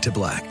Winehouse, Back to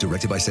Black,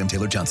 directed by Sam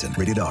Taylor Johnson.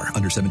 Rated R,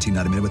 under 17,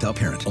 not a minute without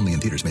parent. Only in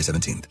theaters May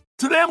 17th.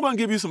 Today I'm going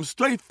to give you some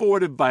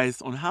straightforward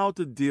advice on how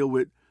to deal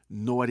with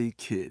naughty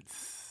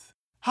kids.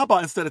 How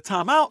about instead of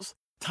timeouts,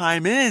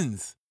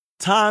 time-ins?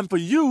 Time for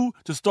you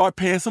to start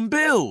paying some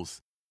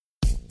bills.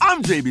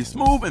 I'm JB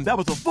Smoove, and that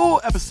was a full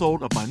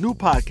episode of my new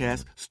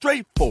podcast,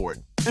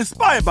 Straightforward,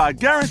 inspired by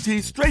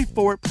guaranteed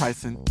straightforward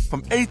pricing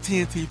from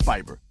AT&T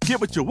Fiber.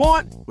 Get what you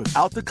want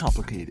without the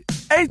complicated.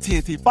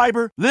 AT&T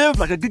Fiber, live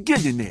like a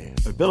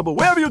gigillionaire. Available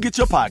wherever you get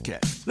your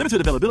podcast.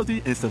 Limited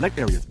availability in select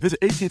areas. Visit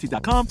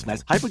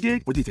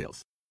AT&T.com/hypergig for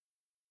details.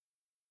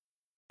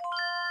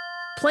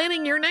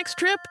 Planning your next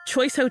trip?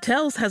 Choice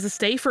Hotels has a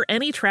stay for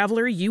any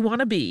traveler you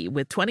want to be,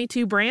 with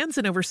 22 brands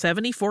and over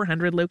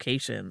 7,400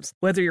 locations.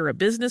 Whether you're a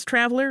business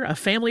traveler, a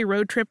family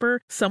road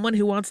tripper, someone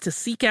who wants to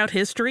seek out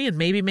history and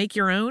maybe make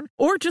your own,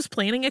 or just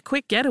planning a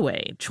quick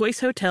getaway, Choice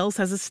Hotels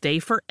has a stay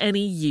for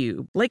any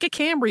you. Like a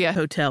Cambria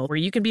Hotel, where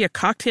you can be a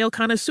cocktail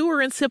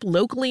connoisseur and sip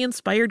locally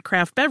inspired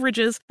craft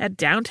beverages at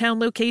downtown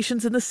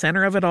locations in the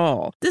center of it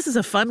all. This is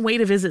a fun way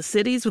to visit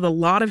cities with a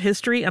lot of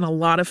history and a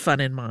lot of fun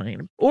in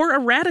mind. Or a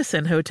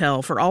Radisson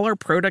Hotel for all our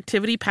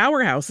productivity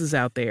powerhouses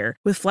out there.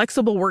 With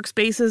flexible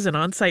workspaces and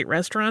on-site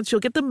restaurants, you'll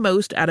get the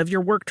most out of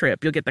your work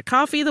trip. You'll get the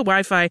coffee, the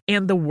Wi-Fi,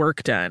 and the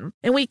work done.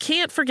 And we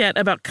can't forget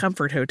about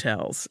Comfort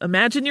Hotels.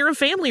 Imagine you're a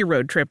family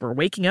road tripper,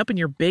 waking up in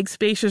your big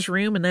spacious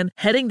room and then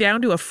heading down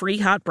to a free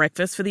hot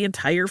breakfast for the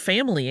entire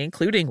family,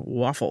 including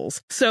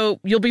waffles. So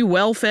you'll be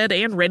well fed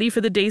and ready for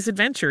the day's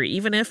adventure,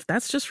 even if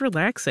that's just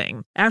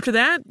relaxing. After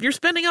that, you're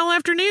spending all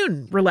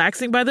afternoon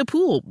relaxing by the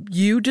pool.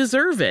 You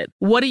deserve it.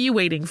 What are you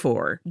waiting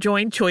for?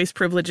 Join Choice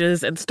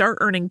privileges and start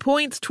earning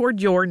points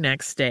toward your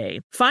next stay.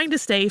 Find a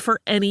stay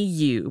for any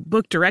you.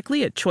 Book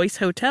directly at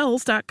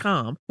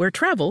choicehotels.com, where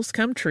travels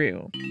come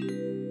true.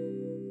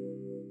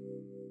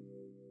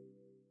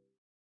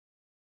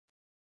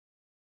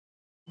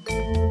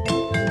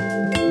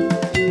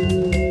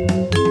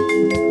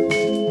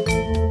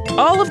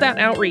 All of that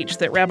outreach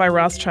that Rabbi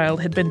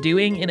Rothschild had been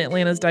doing in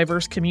Atlanta's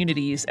diverse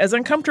communities, as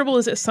uncomfortable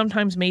as it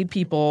sometimes made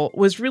people,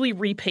 was really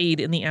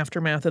repaid in the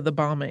aftermath of the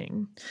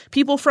bombing.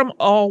 People from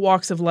all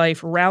walks of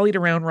life rallied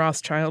around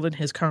Rothschild and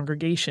his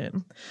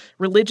congregation.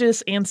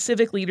 Religious and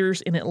civic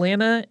leaders in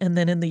Atlanta and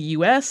then in the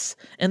U.S.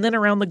 and then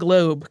around the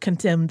globe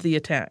condemned the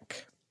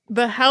attack.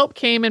 The help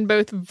came in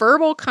both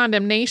verbal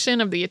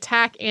condemnation of the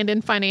attack and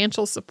in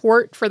financial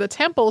support for the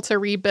temple to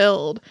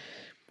rebuild.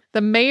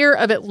 The mayor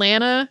of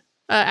Atlanta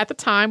at the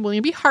time,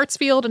 William B.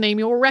 Hartsfield, a name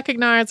you will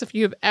recognize if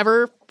you have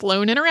ever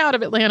flown in or out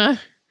of Atlanta,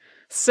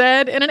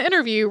 said in an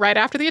interview right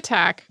after the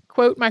attack,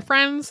 quote, "My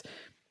friends,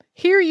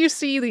 here you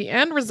see the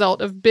end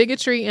result of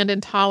bigotry and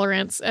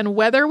intolerance, and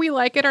whether we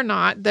like it or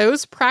not,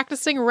 those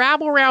practicing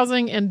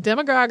rabble-rousing and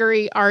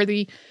demagoguery are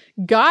the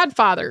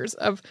godfathers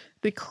of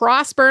the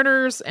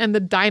cross-burners and the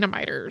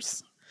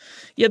dynamiters."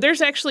 Yeah,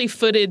 there's actually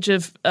footage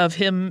of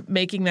him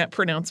making that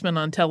pronouncement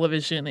on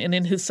television, and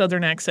in his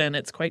Southern accent,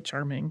 it's quite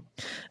charming.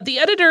 The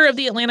editor of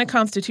the Atlanta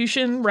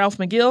Constitution, Ralph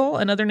McGill,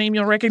 another name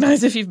you'll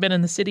recognize if you've been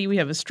in the city, we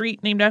have a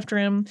street named after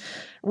him,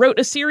 wrote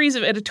a series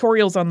of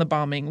editorials on the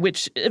bombing,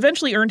 which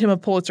eventually earned him a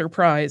Pulitzer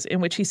Prize, in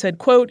which he said,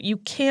 quote, "You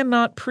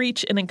cannot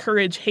preach and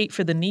encourage hate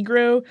for the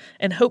Negro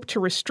and hope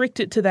to restrict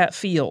it to that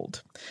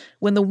field.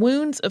 When the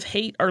wounds of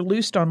hate are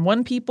loosed on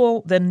one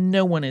people, then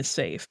no one is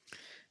safe."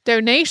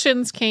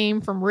 Donations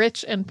came from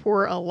rich and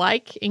poor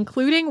alike,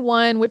 including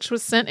one which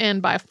was sent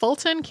in by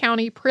Fulton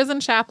County prison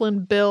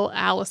chaplain Bill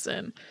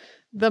Allison.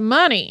 The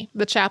money,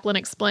 the chaplain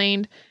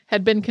explained,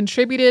 had been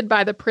contributed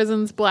by the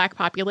prison's black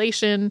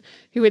population,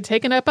 who had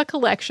taken up a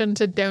collection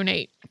to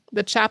donate.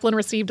 The chaplain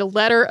received a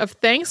letter of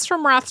thanks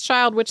from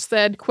Rothschild, which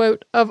said,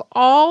 quote, "Of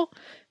all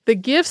the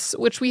gifts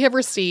which we have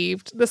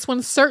received, this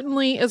one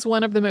certainly is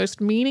one of the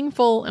most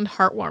meaningful and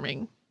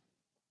heartwarming."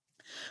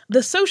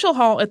 The social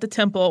hall at the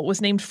temple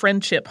was named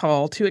Friendship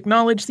Hall to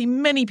acknowledge the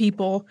many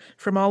people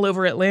from all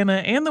over Atlanta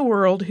and the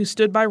world who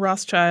stood by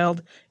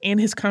Rothschild and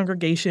his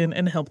congregation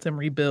and helped them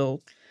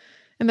rebuild.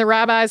 In the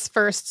rabbi's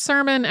first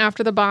sermon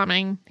after the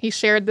bombing, he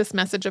shared this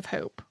message of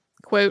hope.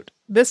 Quote,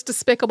 "This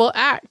despicable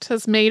act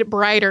has made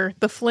brighter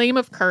the flame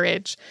of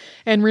courage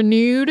and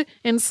renewed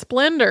in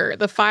splendor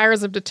the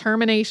fires of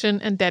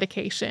determination and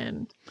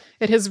dedication.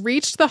 It has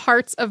reached the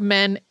hearts of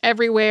men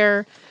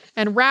everywhere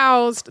and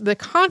roused the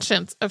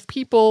conscience of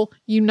people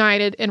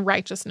united in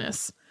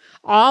righteousness.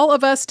 All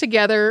of us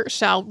together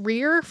shall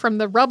rear from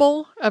the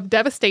rubble of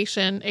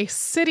devastation a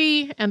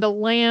city and a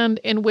land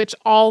in which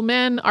all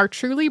men are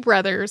truly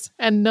brothers,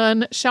 and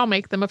none shall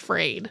make them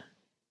afraid."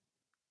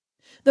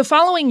 The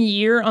following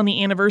year, on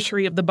the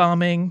anniversary of the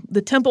bombing,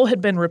 the temple had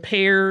been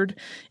repaired,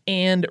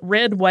 and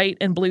red, white,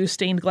 and blue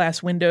stained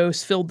glass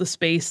windows filled the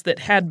space that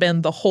had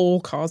been the hole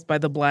caused by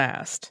the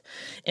blast.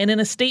 And in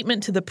a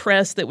statement to the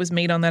press that was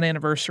made on that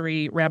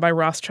anniversary, Rabbi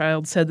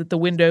Rothschild said that the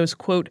windows,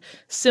 quote,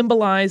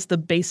 "symbolize the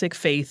basic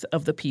faith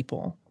of the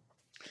people."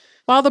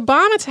 While the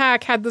bomb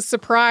attack had the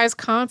surprise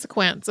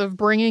consequence of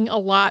bringing a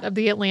lot of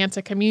the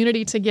Atlanta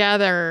community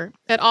together,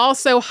 it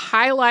also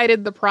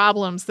highlighted the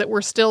problems that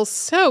were still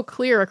so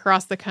clear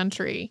across the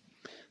country.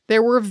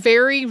 There were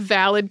very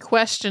valid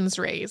questions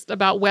raised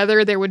about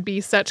whether there would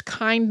be such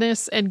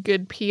kindness and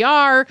good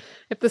PR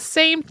if the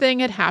same thing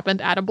had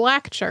happened at a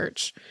black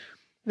church.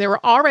 There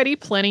were already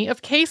plenty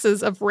of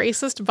cases of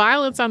racist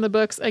violence on the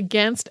books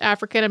against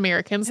African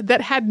Americans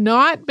that had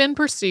not been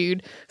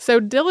pursued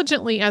so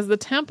diligently as the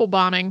temple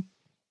bombing,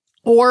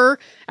 or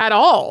at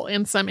all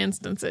in some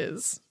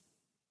instances.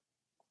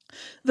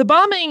 The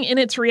bombing in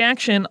its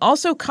reaction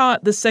also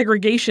caught the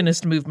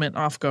segregationist movement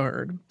off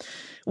guard.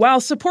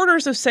 While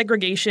supporters of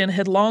segregation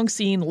had long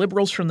seen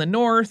liberals from the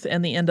North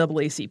and the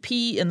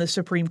NAACP and the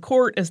Supreme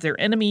Court as their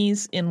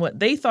enemies in what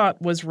they thought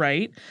was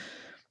right,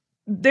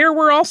 there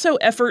were also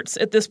efforts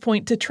at this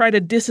point to try to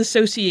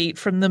disassociate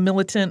from the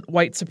militant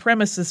white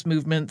supremacist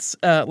movements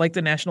like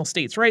the National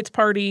States Rights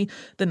Party,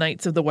 the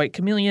Knights of the White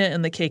Camellia,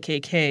 and the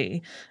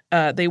KKK.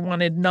 They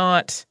wanted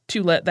not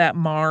to let that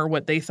mar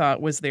what they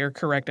thought was their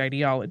correct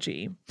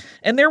ideology.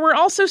 And there were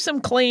also some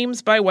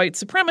claims by white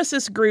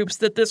supremacist groups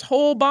that this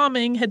whole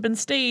bombing had been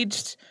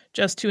staged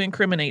just to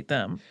incriminate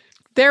them.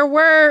 There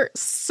were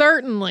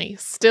certainly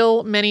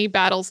still many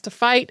battles to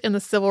fight in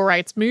the civil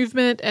rights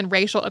movement, and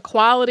racial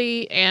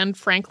equality and,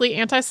 frankly,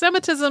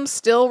 anti-Semitism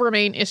still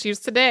remain issues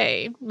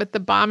today. But the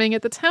bombing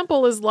at the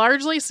temple is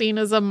largely seen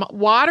as a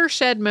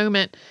watershed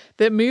moment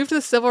that moved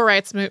the civil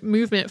rights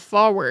movement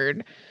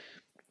forward.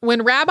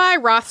 When Rabbi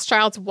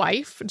Rothschild's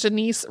wife,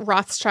 Janice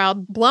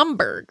Rothschild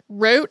Blumberg,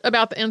 wrote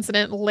about the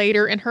incident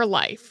later in her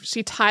life,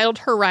 she titled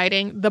her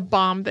writing "The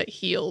Bomb That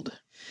Healed."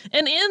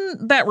 And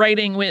in that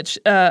writing, which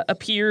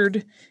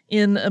appeared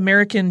in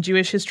American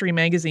Jewish History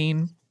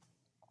magazine,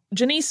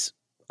 Janice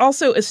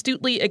also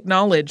astutely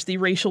acknowledged the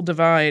racial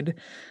divide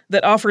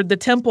that offered the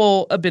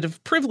temple a bit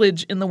of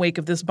privilege in the wake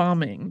of this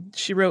bombing.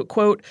 She wrote,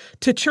 quote,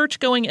 "To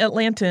church-going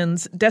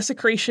Atlantans,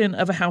 desecration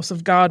of a house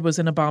of God was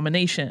an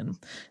abomination.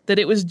 That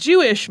it was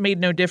Jewish made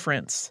no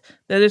difference.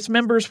 That its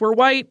members were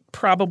white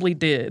probably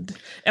did."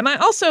 And I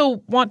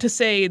also want to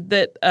say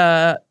that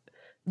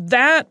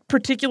that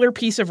particular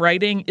piece of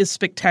writing is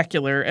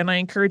spectacular, and I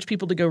encourage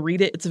people to go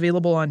read it. It's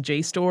available on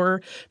JSTOR,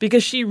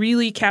 because she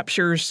really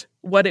captures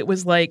what it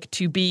was like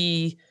to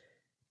be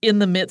in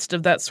the midst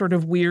of that sort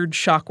of weird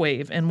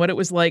shockwave, and what it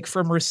was like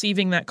from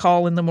receiving that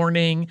call in the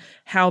morning,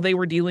 how they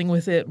were dealing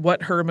with it,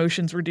 what her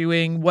emotions were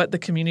doing, what the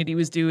community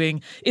was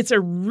doing. It's a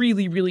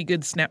really, really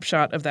good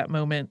snapshot of that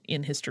moment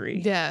in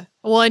history. Yeah.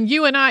 Well, and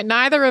you and I,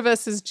 neither of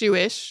us is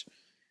Jewish.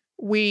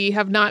 We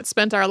have not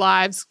spent our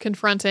lives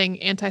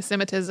confronting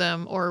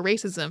anti-Semitism or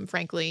racism,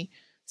 frankly.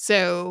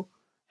 So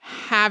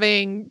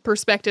having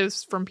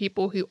perspectives from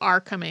people who are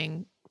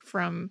coming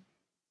from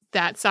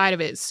that side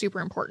of it is super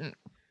important.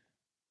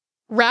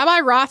 Rabbi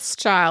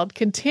Rothschild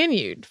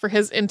continued for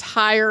his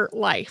entire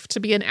life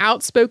to be an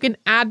outspoken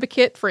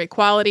advocate for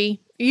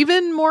equality,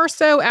 even more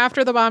so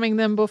after the bombing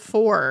than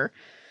before.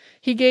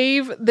 He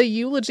gave the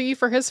eulogy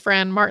for his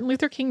friend Martin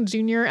Luther King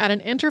Jr. at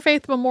an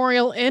interfaith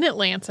memorial in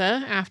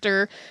Atlanta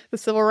after the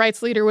civil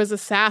rights leader was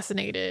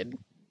assassinated.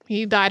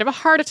 He died of a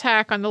heart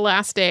attack on the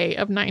last day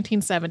of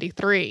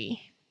 1973.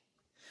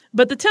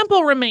 But the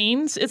temple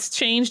remains. It's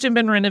changed and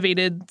been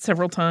renovated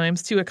several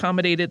times to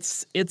accommodate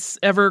its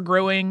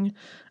ever-growing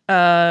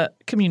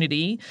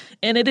community,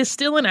 and it is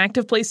still an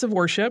active place of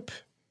worship.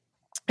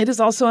 It is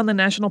also on the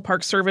National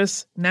Park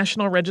Service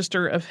National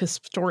Register of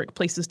Historic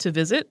Places to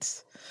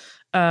Visit.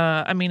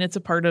 It's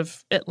a part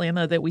of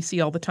Atlanta that we see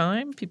all the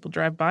time. People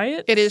drive by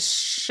it. It is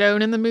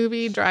shown in the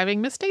movie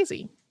Driving Miss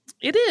Daisy.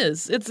 It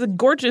is. It's a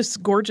gorgeous,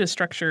 gorgeous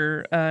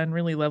structure and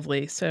really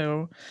lovely.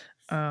 So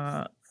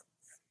that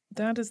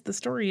is the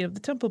story of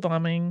the temple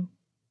bombing.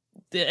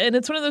 And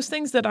it's one of those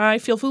things that I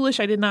feel foolish.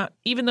 I did not,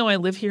 even though I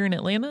live here in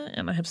Atlanta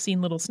and I have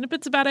seen little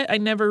snippets about it, I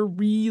never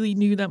really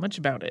knew that much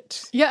about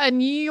it. Yeah,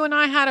 and you and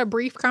I had a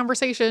brief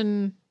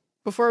conversation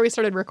before we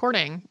started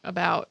recording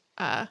about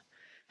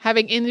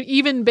having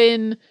even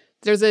been,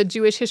 there's a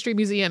Jewish History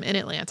Museum in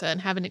Atlanta,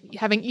 and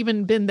having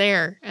even been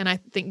there, and I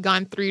think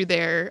gone through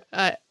their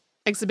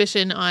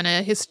exhibition on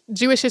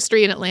Jewish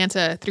history in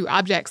Atlanta through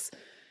objects.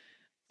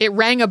 It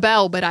rang a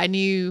bell, but I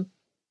knew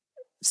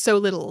so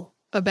little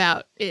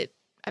about it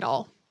at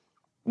all.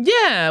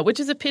 Yeah, which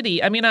is a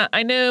pity. I mean,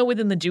 I know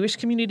within the Jewish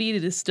community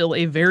it is still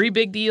a very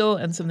big deal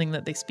and something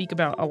that they speak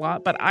about a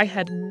lot, but I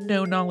had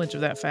no knowledge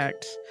of that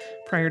fact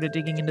prior to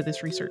digging into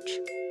this research.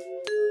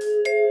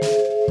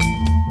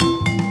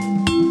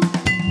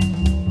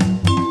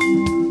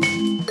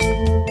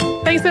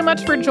 Thanks so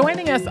much for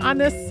joining us on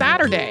this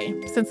Saturday.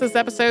 Since this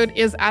episode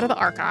is out of the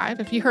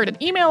archive, if you heard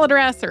an email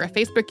address or a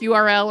Facebook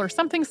URL or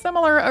something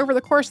similar over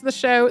the course of the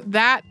show,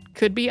 that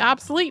could be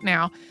obsolete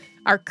now.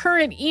 Our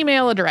current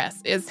email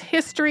address is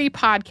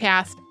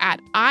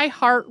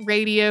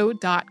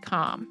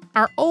historypodcast@iheartradio.com.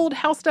 Our old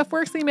How Stuff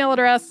Works email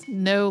address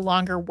no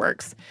longer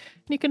works.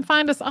 You can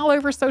find us all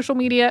over social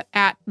media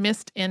at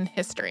Missed in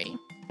History.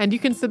 And you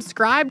can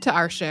subscribe to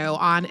our show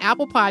on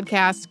Apple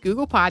Podcasts,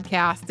 Google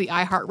Podcasts, the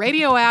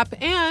iHeartRadio app,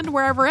 and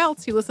wherever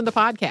else you listen to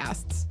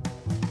podcasts.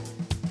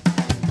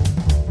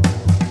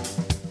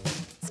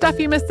 Stuff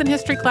You Missed in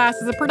History Class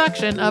is a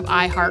production of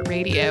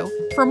iHeartRadio.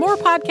 For more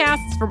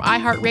podcasts from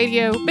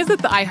iHeartRadio,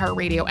 visit the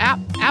iHeartRadio app,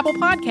 Apple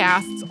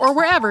Podcasts, or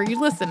wherever you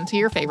listen to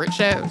your favorite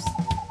shows.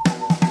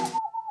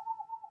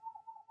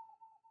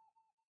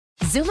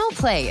 Xumo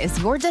Play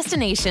is your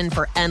destination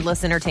for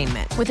endless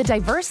entertainment. With a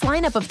diverse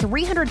lineup of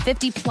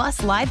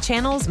 350-plus live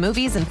channels,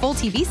 movies, and full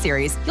TV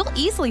series, you'll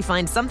easily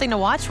find something to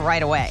watch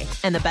right away.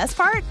 And the best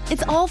part?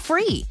 It's all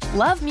free.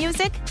 Love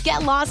music?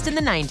 Get lost in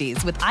the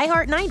 90s with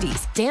iHeart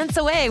 90s, dance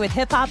away with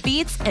hip-hop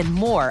beats, and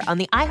more on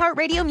the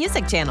iHeartRadio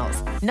music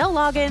channels. No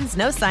logins,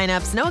 no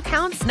signups, no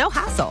accounts, no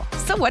hassle.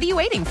 So what are you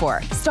waiting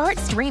for? Start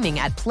streaming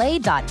at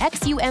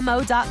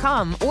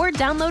play.xumo.com or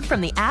download from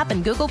the app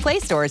and Google Play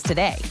stores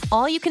today.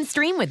 All you can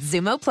stream with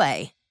Xumo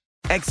Play.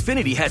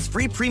 Xfinity has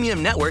free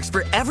premium networks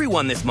for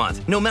everyone this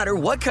month, no matter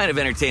what kind of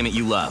entertainment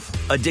you love.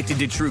 Addicted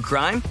to true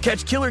crime?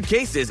 Catch killer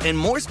cases and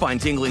more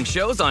spine-tingling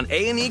shows on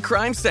A&E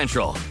Crime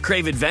Central.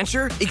 Crave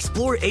adventure?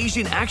 Explore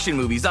Asian action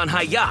movies on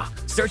Hi-Ya.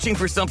 Searching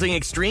for something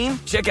extreme?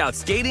 Check out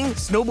skating,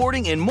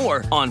 snowboarding, and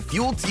more on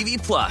Fuel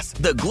TV Plus,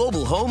 the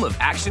global home of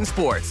action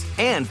sports.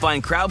 And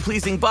find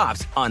crowd-pleasing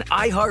bops on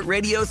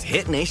iHeartRadio's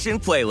Hit Nation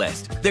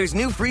playlist. There's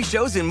new free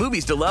shows and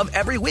movies to love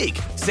every week.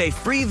 Say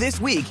free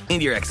this week in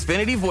your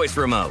Xfinity voice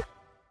remote.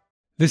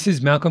 This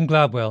is Malcolm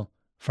Gladwell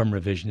from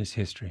Revisionist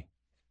History.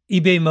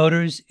 eBay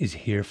Motors is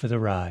here for the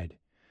ride.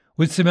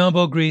 With some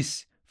elbow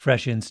grease,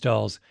 fresh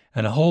installs,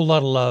 and a whole lot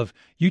of love,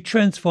 you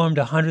transformed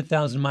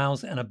 100,000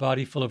 miles and a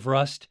body full of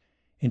rust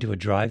into a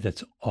drive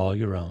that's all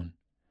your own.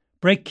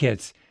 Brake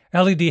kits,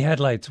 LED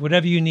headlights,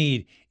 whatever you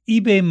need,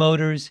 eBay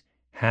Motors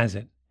has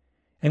it.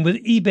 And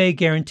with eBay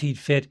Guaranteed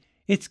Fit,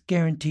 it's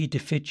guaranteed to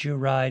fit your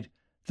ride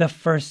the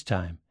first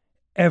time,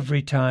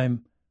 every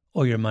time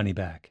or your money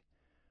back.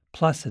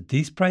 Plus, at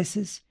these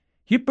prices,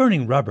 you're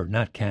burning rubber,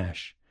 not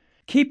cash.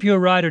 Keep your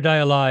ride or die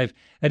alive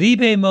at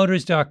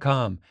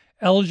ebaymotors.com.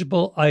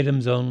 Eligible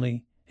items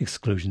only.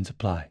 Exclusions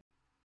apply.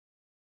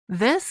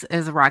 This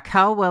is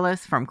Raquel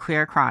Willis from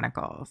Queer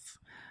Chronicles.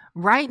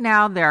 Right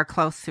now, there are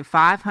close to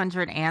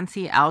 500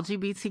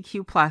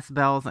 anti-LGBTQ+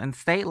 bills in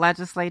state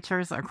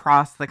legislatures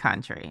across the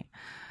country.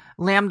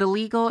 Lambda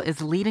Legal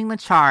is leading the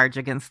charge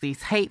against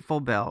these hateful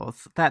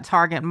bills that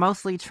target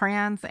mostly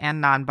trans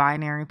and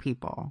non-binary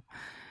people.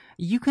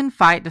 You can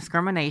fight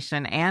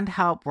discrimination and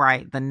help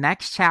write the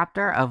next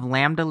chapter of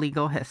Lambda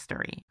Legal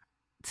history.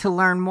 To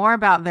learn more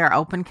about their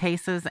open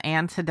cases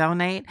and to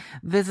donate,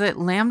 visit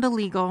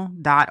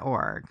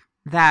lambdalegal.org.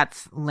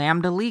 That's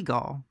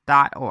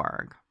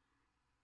lambdalegal.org.